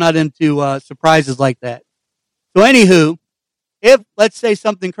into surprises like that. So anywho, if let's say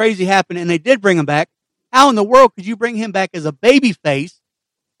something crazy happened and they did bring him back, how in the world could you bring him back as a baby face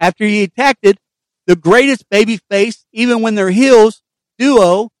after he attacked the greatest baby face, even when they're heels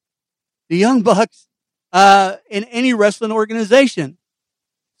duo, the Young Bucks, in any wrestling organization?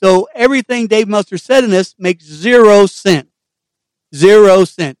 So everything Dave Meltzer said in this makes 0 sense. 0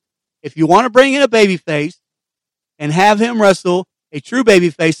 cents. If you want to bring in a baby face and have him wrestle a true baby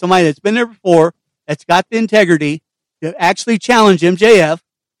face, somebody that's been there before, that's got the integrity to actually challenge MJF,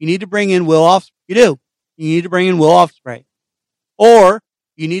 you need to bring in Will Ospreay. You do. You need to bring in Will Ospreay. Or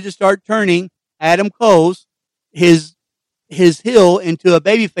you need to start turning Adam Cole's, his heel into a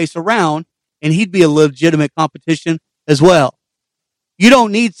babyface around, and he'd be a legitimate competition as well. You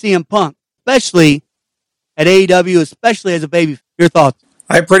don't need CM Punk, especially at AEW, especially as a baby. Your thoughts?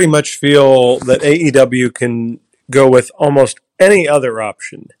 I pretty much feel that AEW can go with almost any other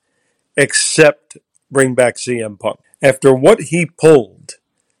option except bring back CM Punk. After what he pulled,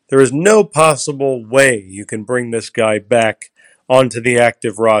 there is no possible way you can bring this guy back onto the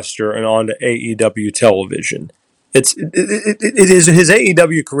active roster and onto AEW television. It is his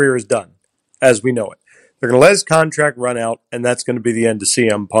AEW career is done, as we know it. They're going to let his contract run out, and that's going to be the end of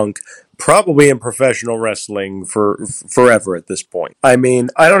CM Punk, probably in professional wrestling for forever at this point. I mean,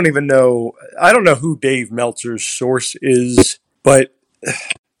 I don't know who Dave Meltzer's source is, but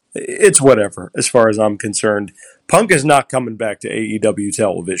it's whatever as far as I'm concerned. Punk is not coming back to AEW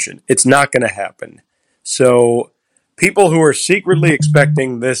television. It's not going to happen. So people who are secretly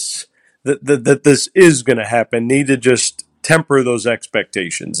expecting this, that this is going to happen, need to just temper those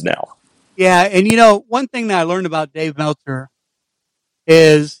expectations now. Yeah, and one thing that I learned about Dave Meltzer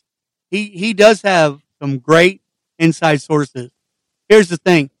is he does have some great inside sources. Here's the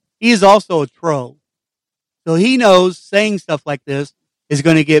thing. He is also a troll. So he knows saying stuff like this is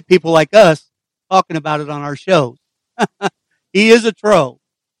going to get people like us talking about it on our shows. He is a troll.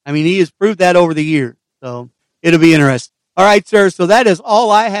 I mean, he has proved that over the years. So it'll be interesting. All right, sir. So that is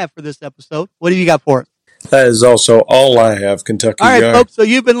all I have for this episode. What have you got for us? That is also all I have, Kentucky All right, Guy. folks. So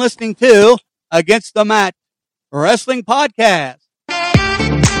you've been listening to Against the Mat Wrestling Podcast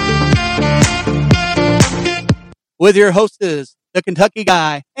with your hostess, the Kentucky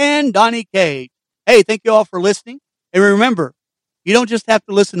Guy and Donnie Cage. Hey, thank you all for listening. And remember, you don't just have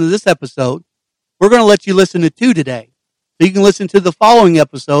to listen to this episode. We're going to let you listen to 2 today. So you can listen to the following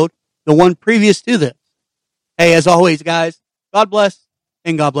episode, the one previous to this. Hey, as always, guys, God bless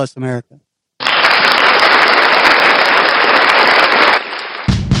and God bless America.